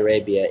in Saudi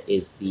Arabia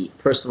is the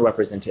personal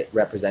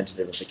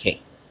representative of the king.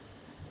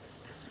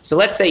 So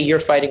let's say you're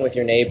fighting with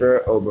your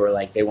neighbor over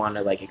like they want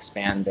to like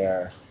expand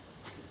their,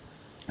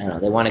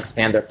 they want to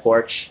expand their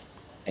porch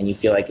and you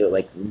feel like it would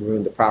like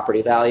ruin the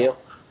property value.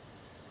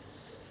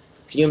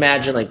 Can you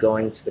imagine like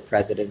going to the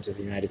president of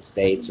the United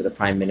States or the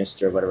prime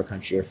minister of whatever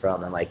country you're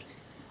from and like,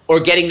 or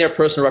getting their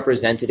personal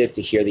representative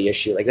to hear the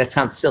issue? Like that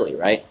sounds silly,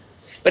 right?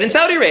 But in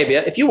Saudi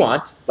Arabia, if you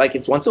want, like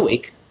it's once a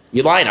week,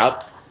 you line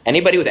up,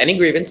 anybody with any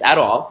grievance at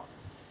all,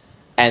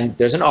 and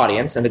there's an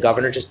audience, and the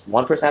governor just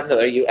one person after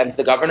another, and if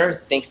the governor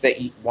thinks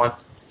that you want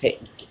to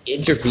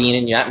intervene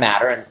in that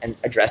matter and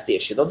address the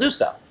issue, they'll do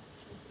so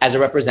as a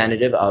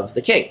representative of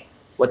the king.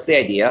 What's the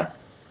idea?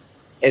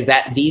 Is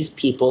that these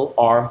people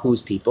are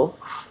whose people?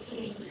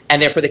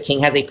 And therefore the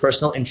king has a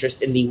personal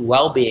interest in the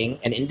well-being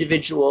and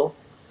individual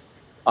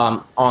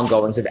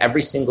ongoings of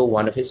every single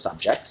one of his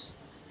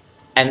subjects.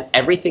 And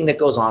everything that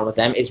goes on with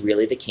them is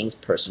really the king's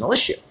personal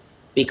issue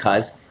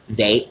because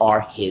they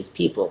are his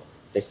people.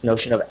 This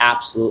notion of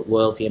absolute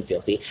loyalty and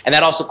fealty. And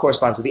that also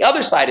corresponds to the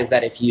other side, is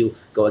that if you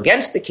go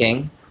against the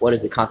king, what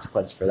is the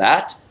consequence for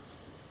that?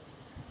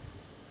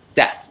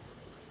 Death.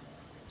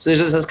 So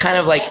there's this kind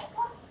of like,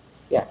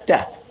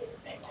 death.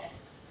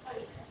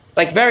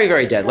 Like very,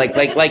 very dead.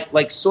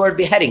 Like sword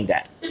beheading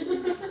dead.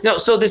 No,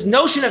 so this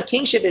notion of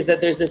kingship is that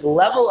there's this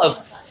level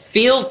of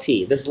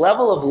fealty, this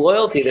level of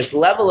loyalty, this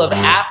level of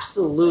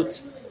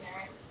absolute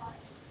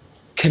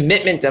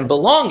commitment and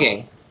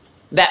belonging,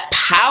 that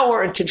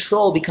power and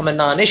control become a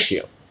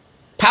non-issue.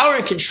 Power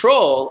and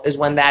control is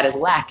when that is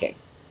lacking.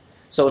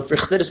 So for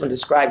Chassidus, when it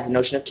describes the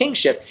notion of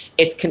kingship,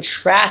 it's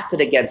contrasted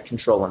against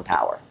control and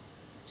power.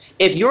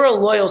 If you're a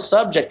loyal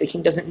subject, the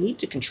king doesn't need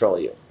to control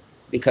you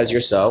because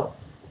you're so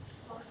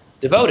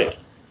devoted.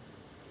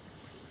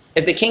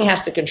 If the king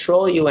has to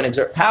control you and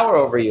exert power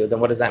over you, then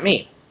what does that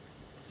mean?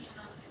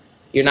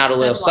 You're not a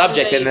loyal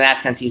subject, and in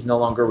that sense, he's no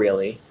longer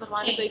really. But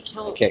why did they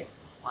kill? Okay.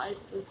 Why is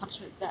the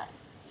punishment death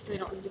if they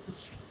don't need to control?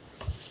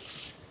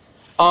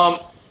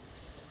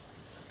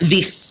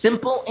 The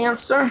simple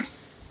answer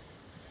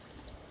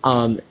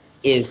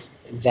is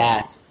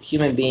that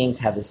human beings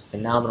have this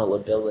phenomenal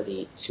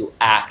ability to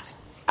act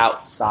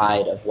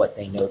outside of what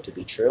they know to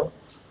be true.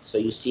 So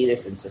you see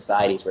this in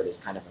societies where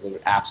there's kind of an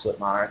absolute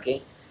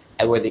monarchy,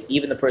 and where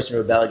even the person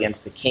who rebelled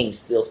against the king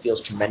still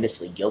feels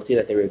tremendously guilty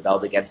that they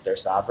rebelled against their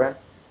sovereign.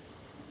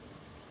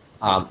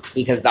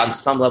 Because on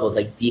some level it's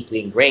like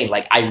deeply ingrained,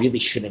 like I really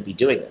shouldn't be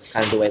doing this.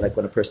 Kind of the way like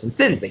when a person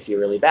sins, they feel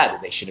really bad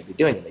that they shouldn't be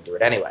doing it, they do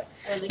it anyway.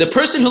 The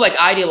person who like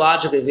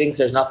ideologically thinks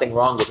there's nothing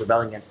wrong with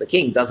rebelling against the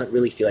king doesn't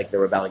really feel like they're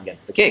rebelling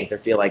against the king. They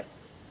feel like,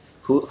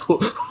 who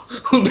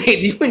made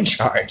you in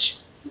charge?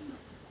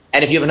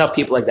 And if you have enough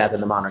people like that,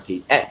 then the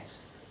monarchy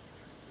ends.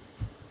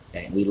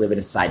 Okay, and we live in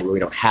a society where we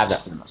don't have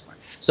that for the most part.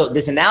 So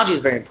this analogy is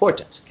very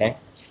important, okay?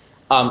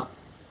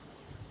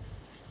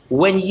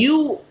 When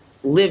you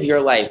live your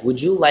life, would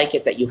you like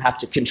it that you have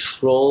to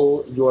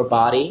control your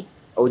body,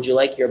 or would you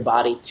like your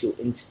body to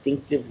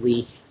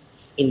instinctively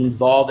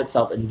involve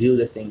itself and do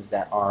the things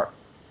that are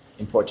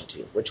important to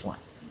you? Which one?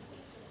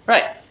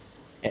 Right.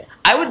 Yeah.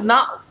 I would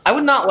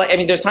not like, I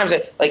mean, there's times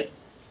that, like,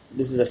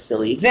 this is a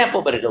silly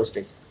example, but it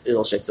illustrates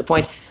the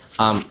point.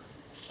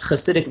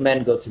 Hasidic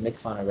men go to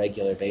mikvah on a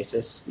regular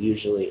basis,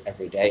 usually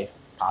every day if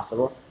it's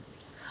possible.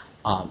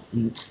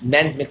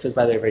 Men's mikvahs,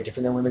 by the way, are very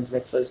different than women's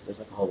mikvahs. There's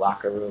like a whole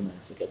locker room, and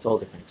it's a whole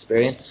different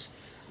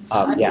experience.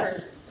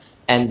 Yes,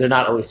 and they're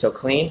not always so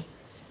clean,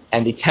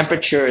 and the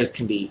temperatures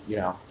can be,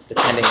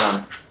 depending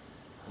on,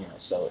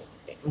 so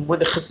when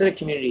the Hasidic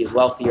community is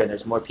wealthier and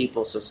there's more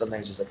people, so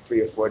sometimes there's like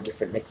 3 or 4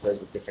 different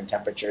mikvahs with different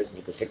temperatures, and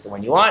you can pick the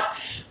one you want.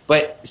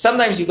 But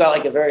sometimes you've got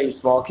like a very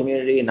small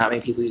community, and not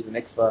many people use the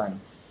mikvah, and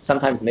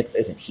sometimes the mikvah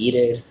isn't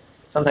heated.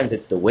 Sometimes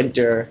it's the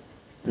winter,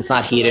 and it's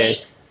not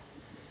heated,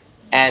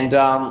 and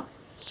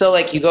so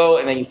like you go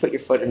and then you put your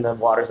foot in the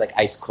water's like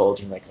ice cold,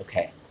 and you're like,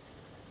 okay,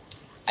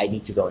 I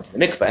need to go into the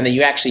mikvah. And then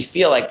you actually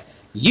feel like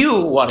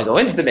you want to go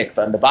into the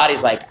mikvah, and the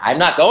body's like, I'm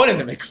not going in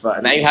the mikvah.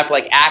 And now you have to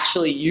like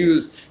actually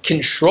use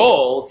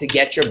control to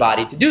get your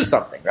body to do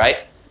something,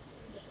 right?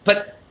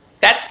 But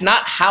that's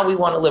not how we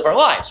want to live our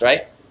lives,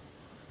 right?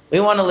 We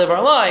want to live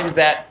our lives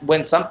that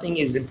when something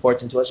is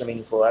important to us or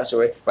meaningful to us,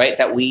 right,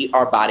 that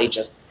our body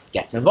just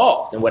gets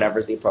involved in whatever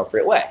is the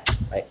appropriate way,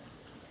 right?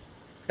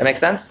 That makes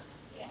sense?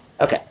 Yeah.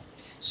 Okay.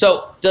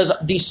 So does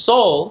the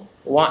soul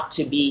want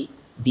to be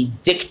the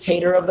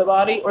dictator of the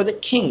body or the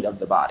king of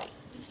the body?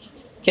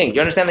 King. Do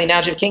you understand the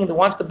analogy of king? That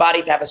wants the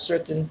body to have a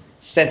certain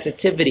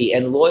sensitivity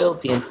and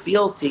loyalty and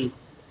fealty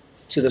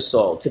to the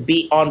soul, to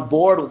be on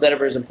board with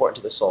whatever is important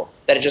to the soul,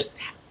 that it just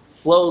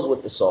flows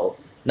with the soul,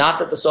 not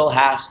that the soul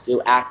has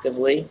to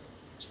actively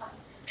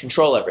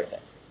control everything.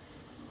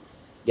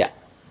 Yeah.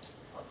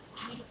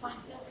 Can you define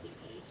fealty,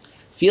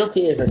 please?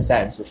 Fealty is a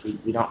sense, which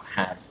we don't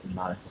have in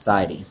modern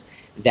societies,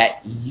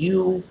 that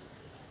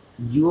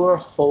your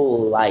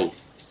whole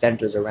life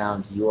centers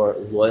around your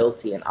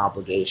loyalty and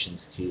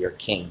obligations to your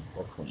king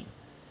or queen,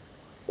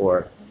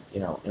 or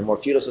in a more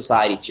feudal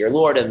society to your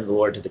lord and the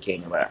lord to the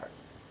king or whatever.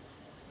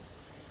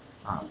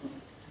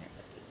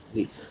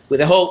 With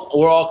the whole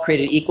we're all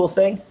created equal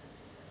thing,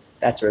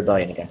 that's a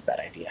rebellion against that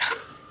idea.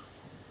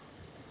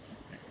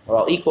 We're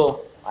all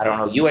equal. I don't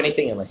owe you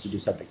anything unless you do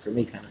something for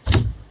me, kind of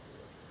thing.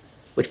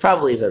 which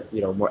probably is a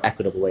more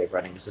equitable way of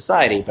running a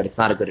society, but it's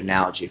not a good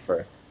analogy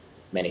for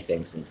many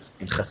things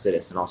in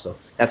Chassidus. And also,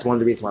 that's one of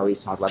the reasons why we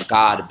talk about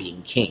God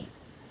being king.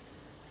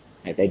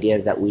 Right? The idea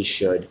is that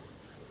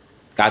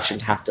God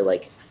shouldn't have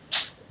to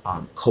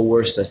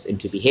coerce us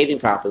into behaving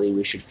properly.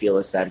 We should feel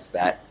a sense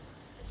that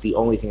the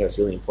only thing that's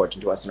really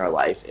important to us in our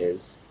life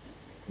is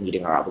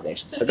meeting our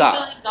obligations to God.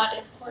 So if God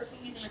is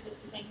forcing you, then you're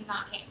basically saying he's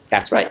not king.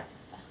 That's right.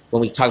 When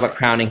we talk about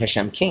crowning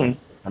Hashem king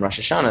on Rosh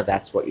Hashanah,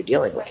 that's what you're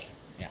dealing with. Right.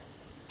 Yeah.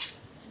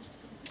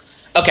 Interesting.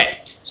 Okay,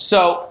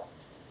 so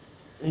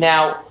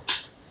now,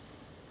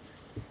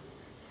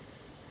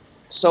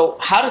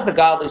 how does the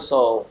godly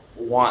soul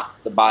want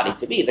the body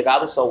to be? The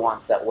godly soul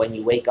wants that when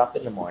you wake up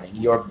in the morning,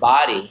 your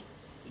body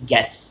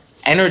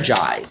gets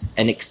energized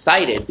and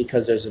excited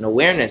because there's an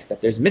awareness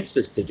that there's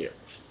mitzvahs to do.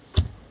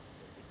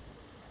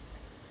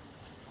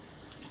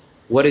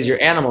 What does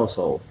your animal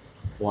soul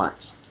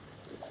want?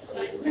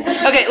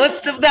 Okay,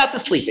 let's without the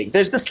sleeping.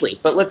 There's the sleep,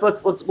 but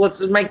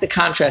let's make the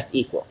contrast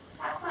equal.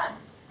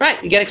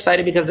 Right, you get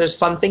excited because there's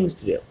fun things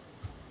to do.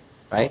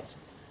 Right?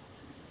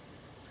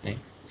 Okay.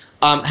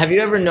 Have you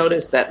ever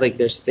noticed that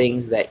there's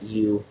things that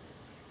your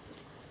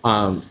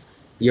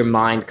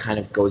mind kind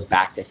of goes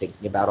back to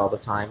thinking about all the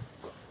time?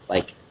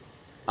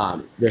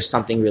 There's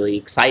something really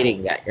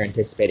exciting that you're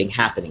anticipating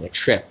happening, a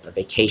trip, a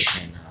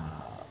vacation,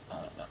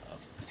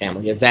 a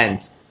family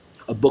event,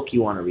 a book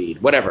you want to read,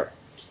 whatever.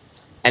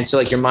 And so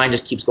your mind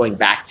just keeps going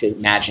back to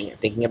imagining and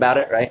thinking about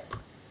it, right?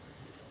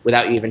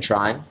 Without you even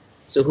trying.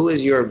 So who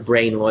is your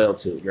brain loyal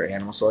to? Your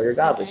animal soul or your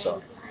godly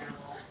soul?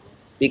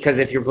 Because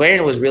if your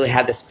brain really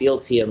had this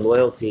fealty and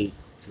loyalty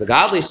to the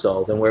godly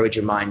soul, then where would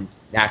your mind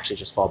naturally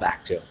just fall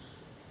back to?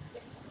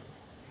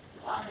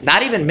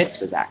 Not even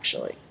mitzvahs,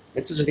 actually.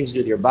 Mitzvahs are things to do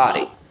with your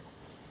body.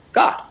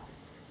 God.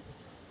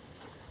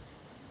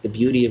 The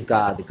beauty of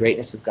God, the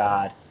greatness of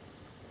God.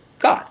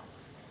 God.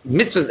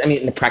 Mitzvahs,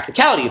 in the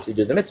practicality you have to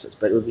do the mitzvahs,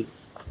 but it would be...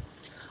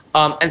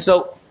 and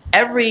so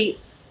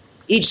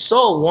each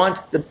soul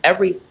wants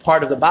every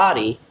part of the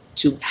body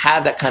to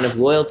have that kind of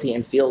loyalty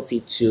and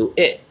fealty to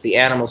it. The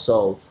animal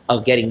soul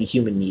of getting the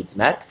human needs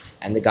met,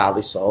 and the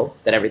godly soul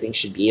that everything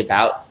should be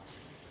about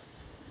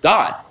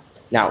God.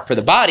 Now, for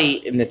the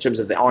body, in the terms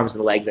of the arms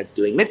and the legs, that's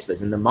doing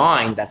mitzvahs. In the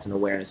mind, that's an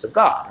awareness of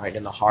God, right?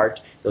 In the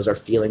heart, those are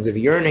feelings of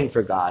yearning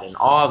for God and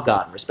awe of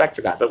God and respect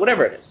for God, but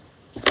whatever it is.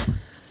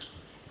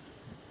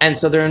 And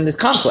so they're in this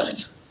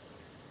conflict.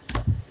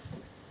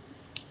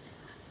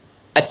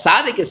 A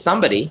tzaddik is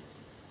somebody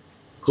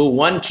who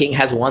one king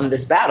has won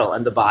this battle,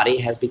 and the body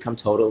has become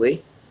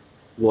totally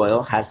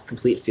loyal, has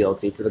complete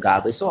fealty to the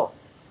godly soul.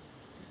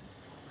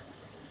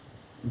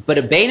 But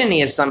a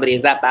Beinoni is somebody,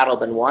 has that battle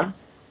been won?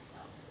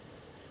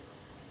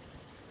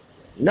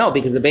 No,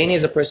 because the Beinoni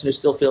is a person who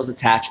still feels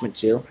attachment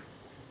to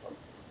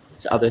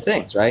other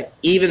things, right?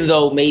 Even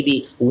though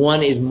maybe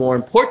one is more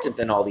important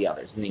than all the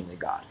others, namely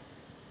God.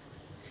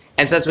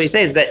 And so that's what he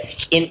says, that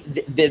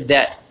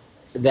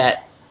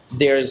that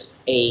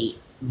there's a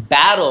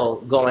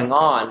battle going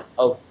on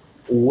of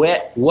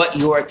what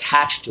you're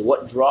attached to,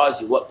 what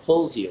draws you, what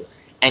pulls you.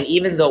 And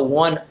even though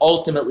one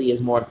ultimately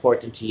is more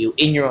important to you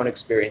in your own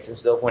experience, and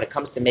so when it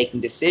comes to making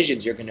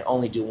decisions, you're going to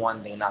only do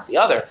one thing and not the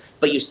other,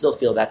 but you still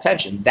feel that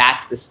tension.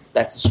 That's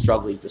the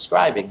struggle he's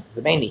describing,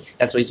 the Beinoni.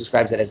 That's what he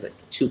describes it as,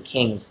 two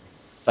kings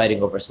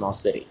fighting over a small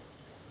city.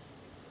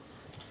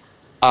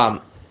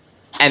 And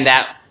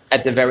that,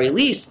 at the very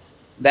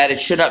least, that it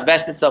should not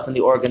vest itself in the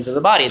organs of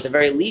the body. At the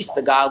very least,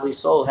 the godly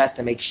soul has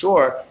to make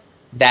sure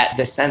that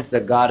the sense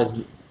that God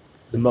is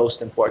the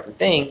most important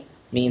thing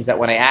means that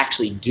when I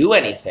actually do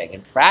anything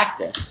in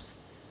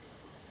practice,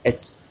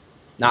 it's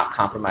not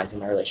compromising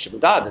my relationship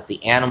with God, that the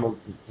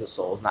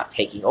soul is not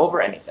taking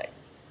over anything.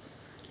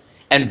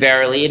 And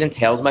verily, it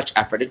entails much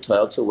effort and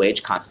toil to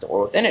wage constant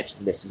war within it.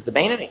 And this is the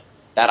Beinoni.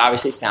 That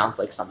obviously sounds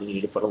like something you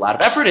need to put a lot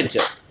of effort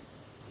into,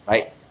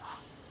 right?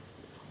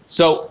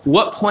 So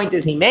what point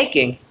is he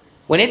making?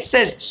 When it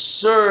says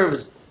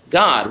serves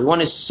God,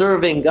 one is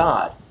serving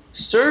God.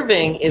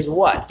 Serving is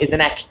what? Is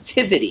an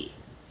activity.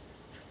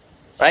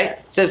 Right?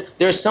 It says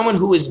there's someone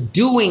who is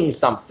doing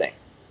something.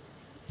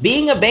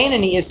 Being a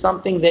Beinoni is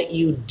something that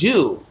you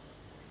do.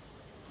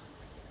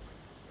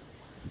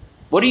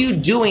 What are you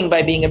doing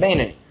by being a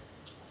Beinoni?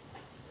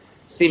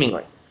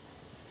 Seemingly.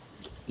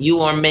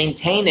 You are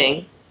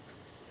maintaining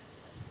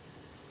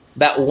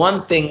that one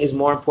thing is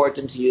more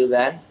important to you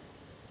than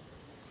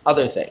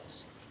other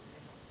things.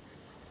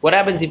 What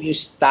happens if you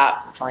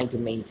stop trying to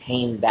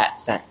maintain that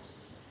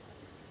sense?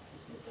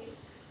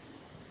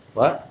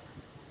 What?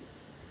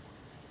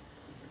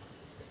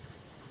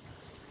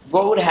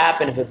 What would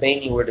happen if a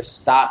Beinoni were to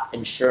stop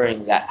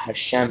ensuring that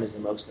Hashem is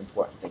the most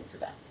important thing to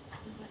them?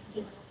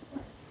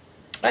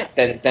 Right,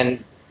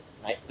 then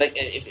right,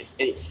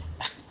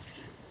 if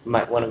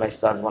one of my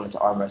sons wanted to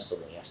arm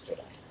wrestle me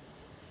yesterday.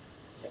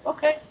 Like,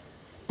 okay.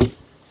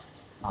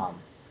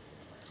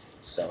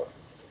 So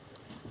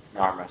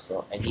arm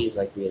wrestle, and he's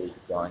really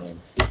going in,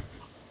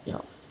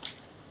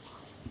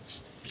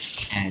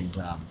 and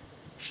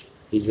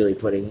he's really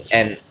putting.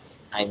 And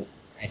I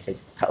said,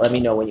 let me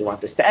know when you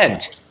want this to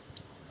end.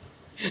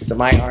 So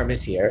my arm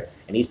is here,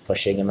 and he's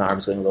pushing, and my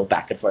arm's going a little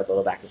back and forth, a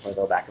little back and forth, a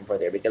little back and forth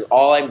there, because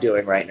all I'm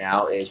doing right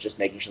now is just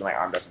making sure that my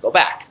arm doesn't go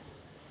back.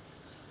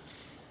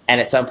 And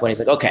at some point, he's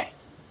like, okay,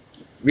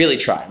 really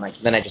try. I'm like,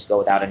 then I just go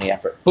without any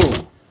effort.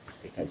 Boom.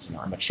 Because,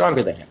 I'm much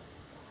stronger than him.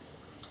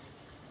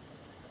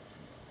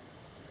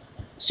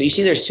 So you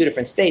see there's two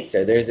different states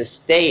there. There's a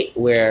state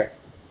where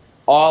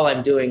all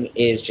I'm doing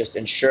is just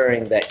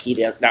ensuring that he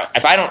does. Now,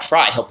 if I don't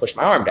try, he'll push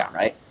my arm down,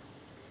 right?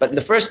 But in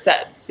the first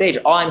stage,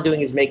 all I'm doing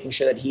is making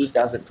sure that he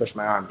doesn't push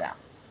my arm down.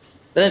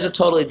 Then there's a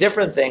totally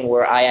different thing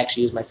where I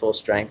actually use my full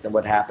strength, and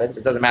what happens?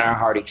 It doesn't matter how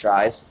hard he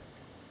tries.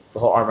 The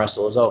whole arm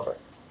wrestle is over.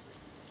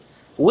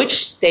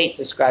 Which state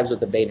describes what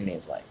the Beinoni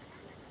is like?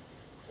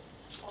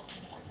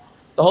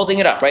 The holding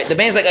it up, right? The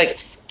Beinoni is like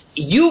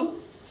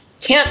you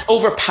can't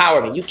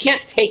overpower me. You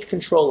can't take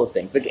control of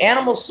things. The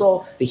animal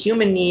soul, the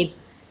human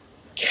needs,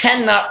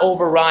 cannot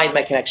override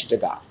my connection to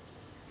God.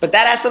 But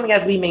that has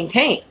to be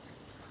maintained.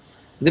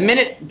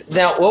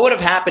 Now, what would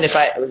have happened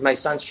if my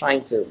son's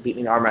trying to beat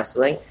me in arm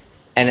wrestling,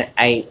 and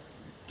I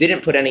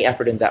didn't put any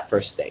effort in that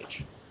first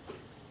stage?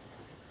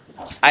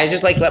 I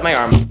just let my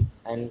arm,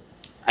 and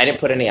I didn't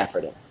put any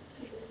effort in.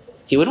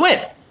 He would win,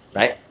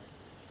 right?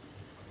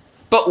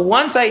 But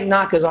once I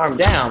knock his arm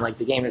down,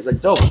 the game is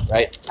over,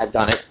 right? I've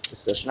done it.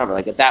 Discussion over.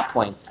 At that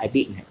point, I've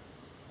beaten him.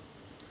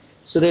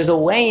 So there's a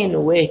way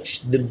in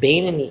which the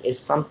Beinoni is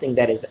something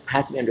that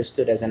has to be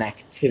understood as an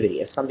activity,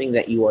 as something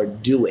that you are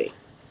doing.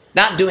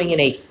 Not doing in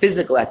a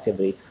physical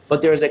activity,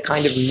 but there is a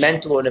kind of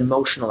mental and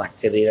emotional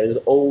activity that is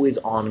always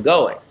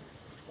ongoing,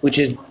 which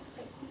is,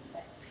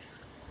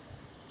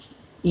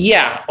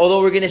 yeah,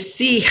 although we're going to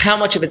see how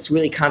much of it's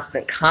really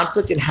constant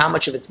conflict and how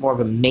much of it's more of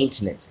a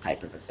maintenance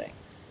type of a thing.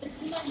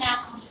 Isn't that now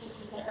conflict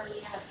you said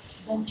earlier,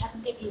 then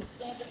technically if you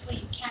explain it this way,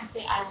 you can't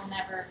say I will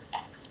never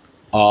X.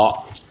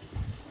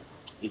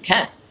 You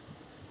can.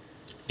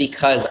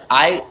 Because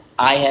I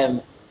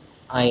am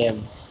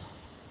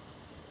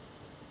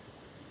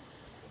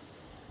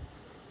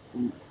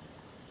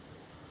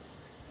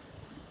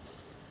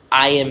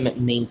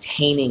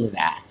maintaining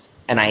that,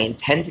 and I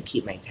intend to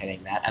keep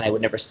maintaining that, and I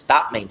would never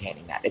stop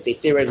maintaining that. It's a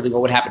theoretically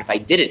what would happen if I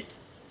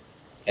didn't.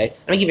 Okay?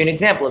 Let me give you an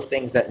example of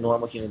things that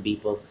normal human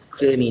people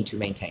clearly need to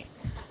maintain.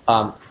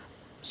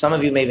 Some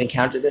of you may have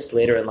encountered this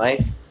later in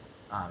life.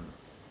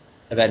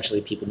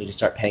 Eventually, people need to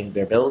start paying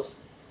their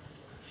bills.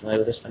 Familiar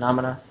with this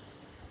phenomena?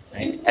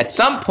 Right? At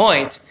some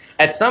point,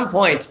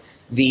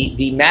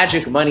 the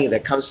magic money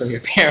that comes from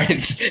your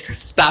parents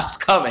stops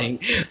coming,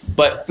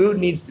 but food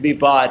needs to be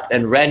bought,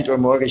 and rent or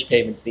mortgage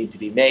payments need to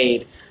be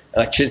made,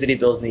 electricity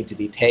bills need to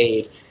be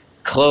paid,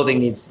 clothing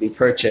needs to be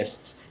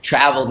purchased,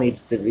 travel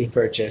needs to be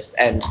purchased,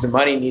 and the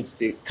money needs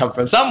to come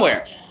from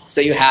somewhere.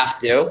 So you have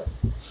to.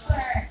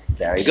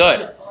 Very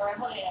good. Or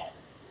avoid it.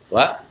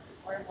 What?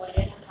 Or avoid it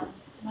and come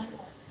to my work.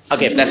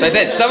 Okay, that's what I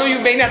said. Some of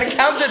you may not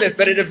encounter this,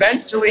 but it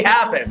eventually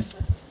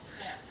happens.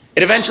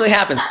 It eventually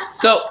happens.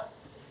 So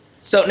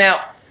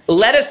now,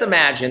 let us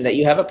imagine that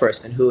you have a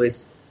person who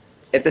is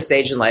at the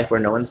stage in life where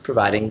no one's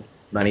providing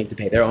money to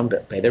pay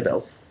their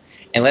bills.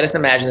 And let us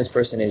imagine this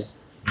person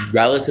is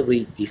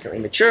relatively decently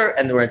mature,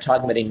 and we're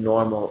talking about a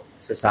normal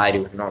society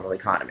with a normal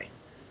economy.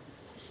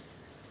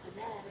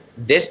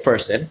 This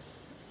person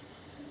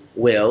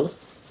will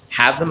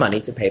have the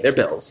money to pay their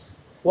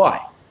bills. Why?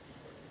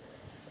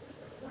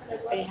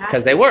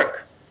 Because they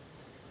work.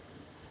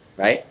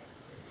 Right?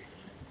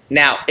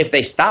 Now, if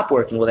they stop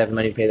working, will they have the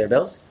money to pay their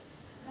bills?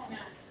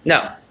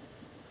 No.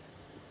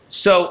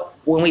 So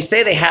when we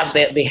say they have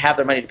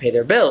their money to pay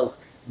their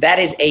bills, that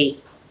is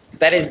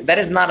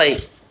not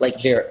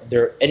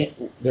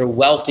they're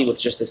wealthy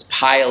with just this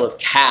pile of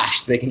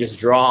cash that they can just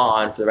draw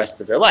on for the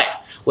rest of their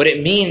life. What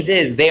it means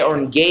is they are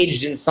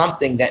engaged in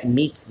something that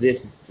meets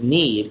this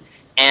need,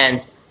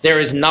 and there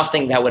is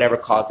nothing that would ever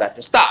cause that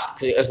to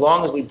stop. As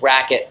long as we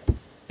bracket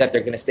that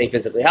they're going to stay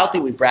physically healthy,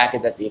 we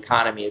bracket that the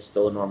economy is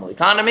still a normal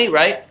economy,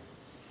 right?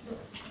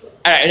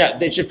 All right, no,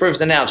 it's just for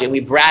this analogy. We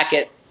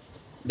bracket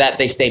that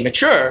they stay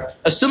mature,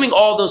 assuming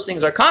all those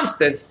things are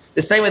constant.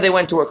 The same way they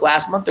went to work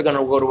last month, they're going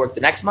to go to work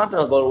the next month, and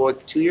they'll go to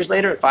work 2 years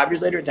later, 5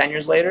 years later, 10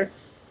 years later,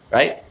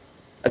 right?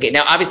 Okay,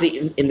 now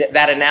obviously in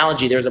that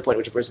analogy, there's a point at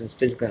which a person is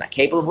physically not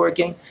capable of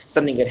working.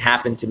 Something could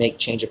happen to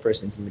change a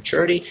person's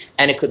maturity,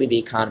 and it could be the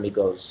economy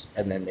goes,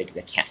 and then they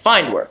can't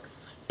find work.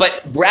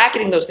 But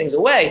bracketing those things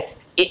away,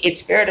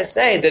 it's fair to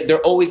say that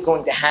they're always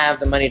going to have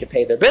the money to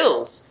pay their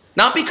bills,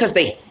 not because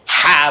they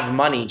have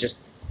money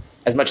just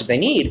as much as they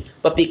need,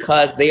 but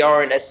because they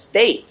are in a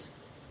state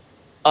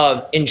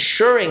of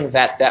ensuring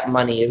that that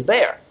money is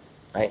there,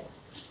 right?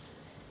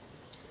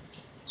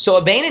 So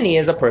a Beinoni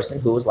is a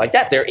person who is like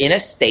that. They're in a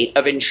state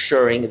of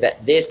ensuring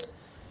that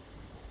this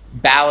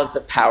balance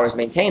of power is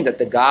maintained, that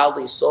the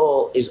godly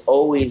soul is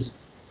always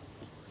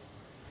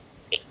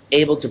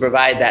able to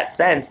provide that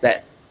sense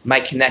that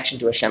my connection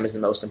to Hashem is the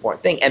most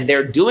important thing. And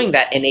they're doing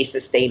that in a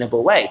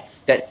sustainable way,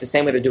 that the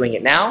same way they're doing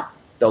it now,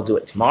 they'll do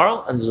it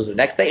tomorrow, and they'll do it the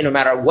next day, and no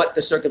matter what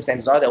the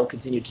circumstances are, they'll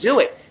continue to do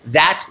it.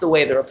 That's the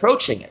way they're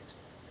approaching it.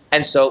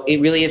 And so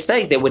it really is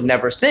saying they would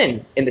never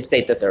sin in the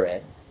state that they're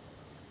in.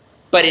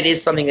 but it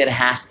is something that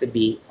has to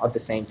be at the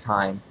same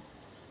time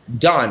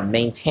done,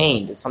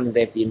 maintained. It's something they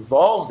have to be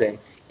involved in.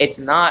 It's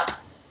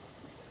not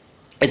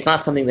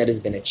something that has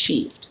been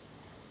achieved.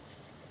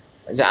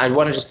 I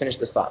want to just finish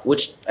this thought,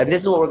 and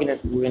this is what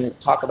we're gonna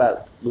talk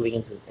about moving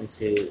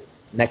into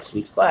next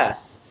week's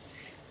class.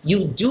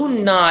 You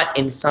do not,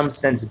 in some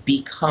sense,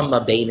 become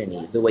a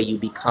Beinoni the way you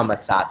become a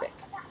tzaddik.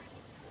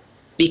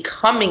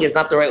 Becoming is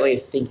not the right way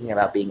of thinking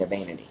about being a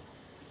Beinoni.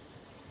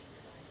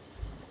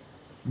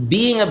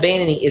 Being a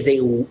Beinoni is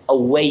a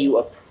way you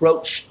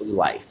approach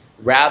life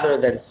rather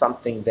than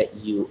something that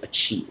you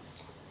achieve.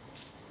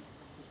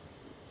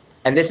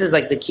 And this is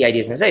like the key idea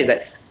I was going to say, is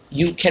that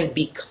you can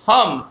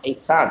become a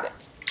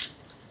tzaddik.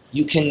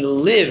 You can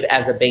live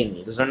as a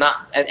Beinoni. Those are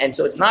not, and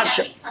so it's not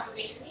just,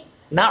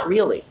 not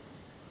really.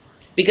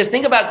 Because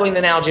think about going the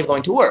analogy of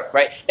going to work,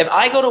 right? If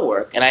I go to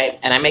work and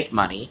I make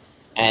money,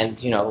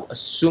 and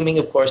assuming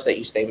of course that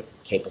you stay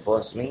capable,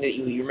 assuming that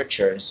you're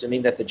mature,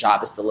 assuming that the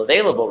job is still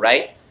available,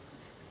 right?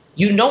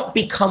 You don't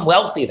become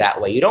wealthy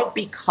that way. You don't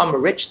become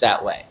rich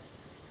that way.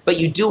 But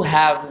you do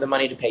have the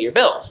money to pay your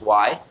bills.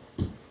 Why?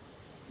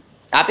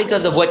 Not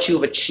because of what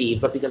you've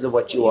achieved, but because of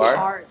what you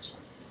are,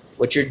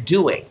 what you're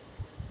doing.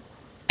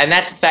 And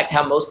that's in fact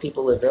how most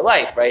people live their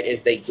life, right?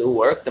 Is they do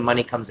work, the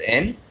money comes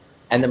in,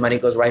 and the money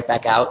goes right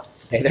back out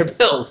to pay their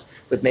bills,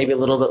 with maybe a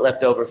little bit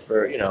left over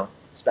for,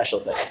 special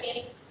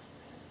things.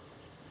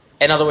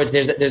 In other words,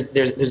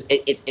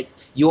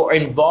 you're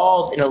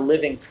involved in a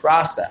living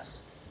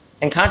process.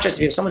 In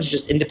contrast, if someone's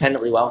just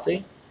independently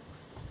wealthy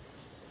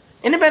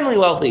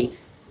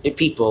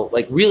people,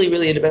 like really,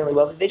 really independently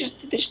wealthy, they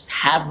just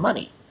have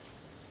money.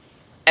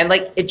 And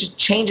like, it just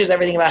changes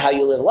everything about how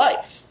you live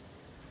life.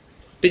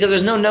 Because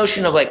there's no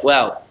notion of like,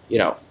 well,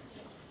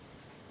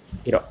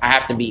 I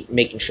have to be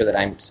making sure that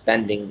I'm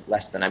spending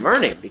less than I'm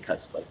earning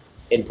because like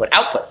input,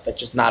 output, that's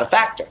just not a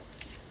factor.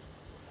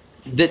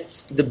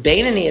 The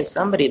Beinoni is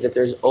somebody that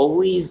there's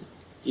always,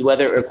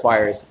 whether it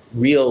requires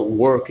real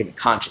work and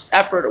conscious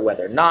effort or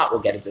whether or not, we'll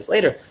get into this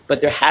later,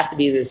 but there has to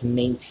be this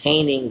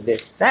maintaining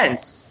this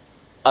sense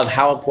of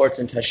how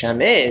important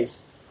Hashem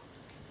is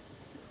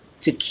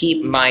to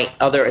keep my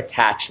other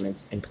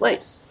attachments in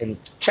place, in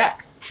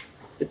check.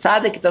 The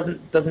tzaddik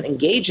doesn't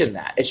engage in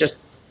that. It's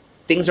just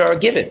things are a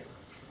given.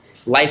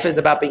 Life is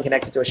about being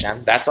connected to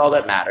Hashem. That's all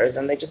that matters,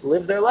 and they just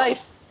live their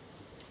life.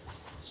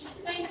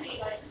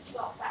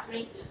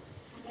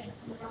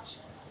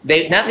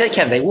 They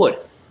would.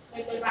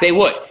 They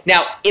would.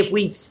 Now,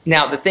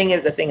 the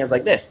thing is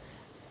like this.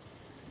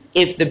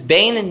 If the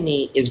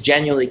Beinoni is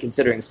genuinely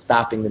considering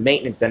stopping the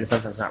maintenance, then in some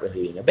sense not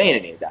really being a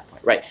Beinoni at that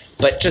point, right?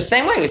 But just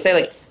same way, we say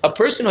like a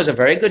person who has a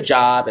very good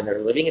job and they're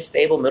living a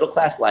stable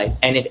middle-class life,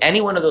 and if any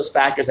one of those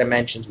factors I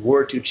mentioned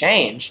were to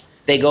change,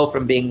 they go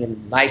from being a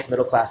nice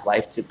middle-class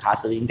life to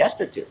possibly being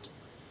destitute,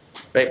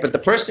 right? But the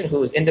person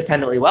who is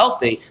independently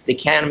wealthy, the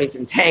economy's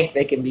in tank,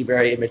 they can be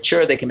very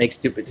immature, they can make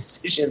stupid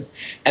decisions,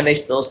 and they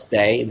still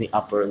stay in the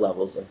upper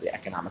levels of the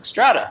economic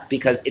strata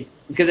because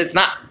it's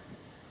not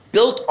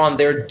built on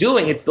their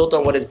doing, it's built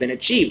on what has been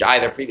achieved,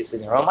 either previously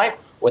in their own life,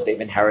 what they've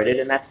inherited,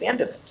 and that's the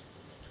end of it.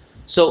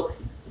 So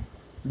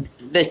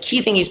the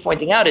key thing he's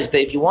pointing out is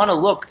that if you want to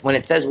look, when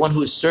it says one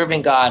who is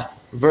serving God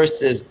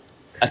versus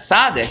a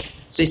tzaddik,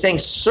 so he's saying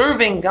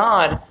serving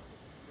God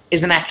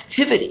is an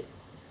activity.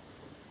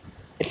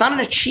 It's not an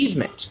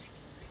achievement.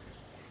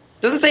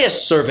 It doesn't say a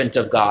servant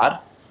of God.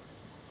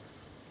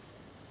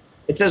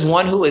 It says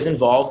one who is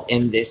involved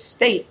in this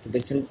state,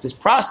 this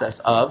process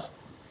of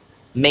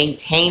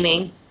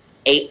maintaining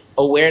a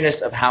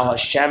awareness of how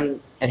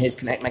Hashem and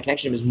my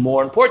connection is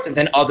more important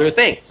than other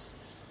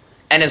things.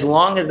 And as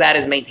long as that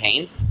is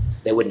maintained,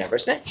 they would never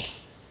sin.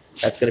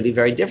 That's going to be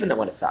very different than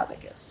what a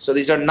tzaddik is. So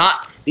these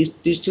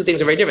two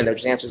things are very different. They're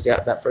just answers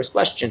to that first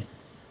question.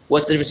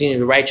 What's the difference between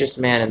the righteous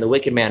man and the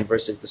wicked man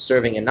versus the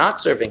serving and not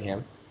serving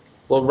him?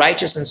 Well,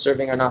 righteous and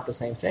serving are not the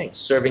same thing.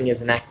 Serving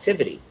is an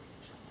activity.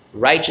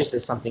 Righteousness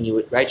is something you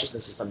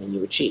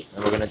achieve.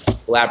 And we're going to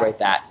elaborate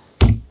that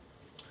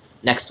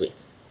next week,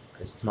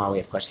 because tomorrow we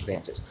have questions and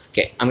answers.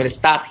 Okay, I'm going to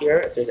stop here.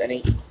 If there's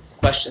any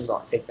questions,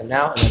 I'll take them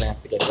now, and then I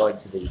have to get going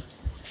to the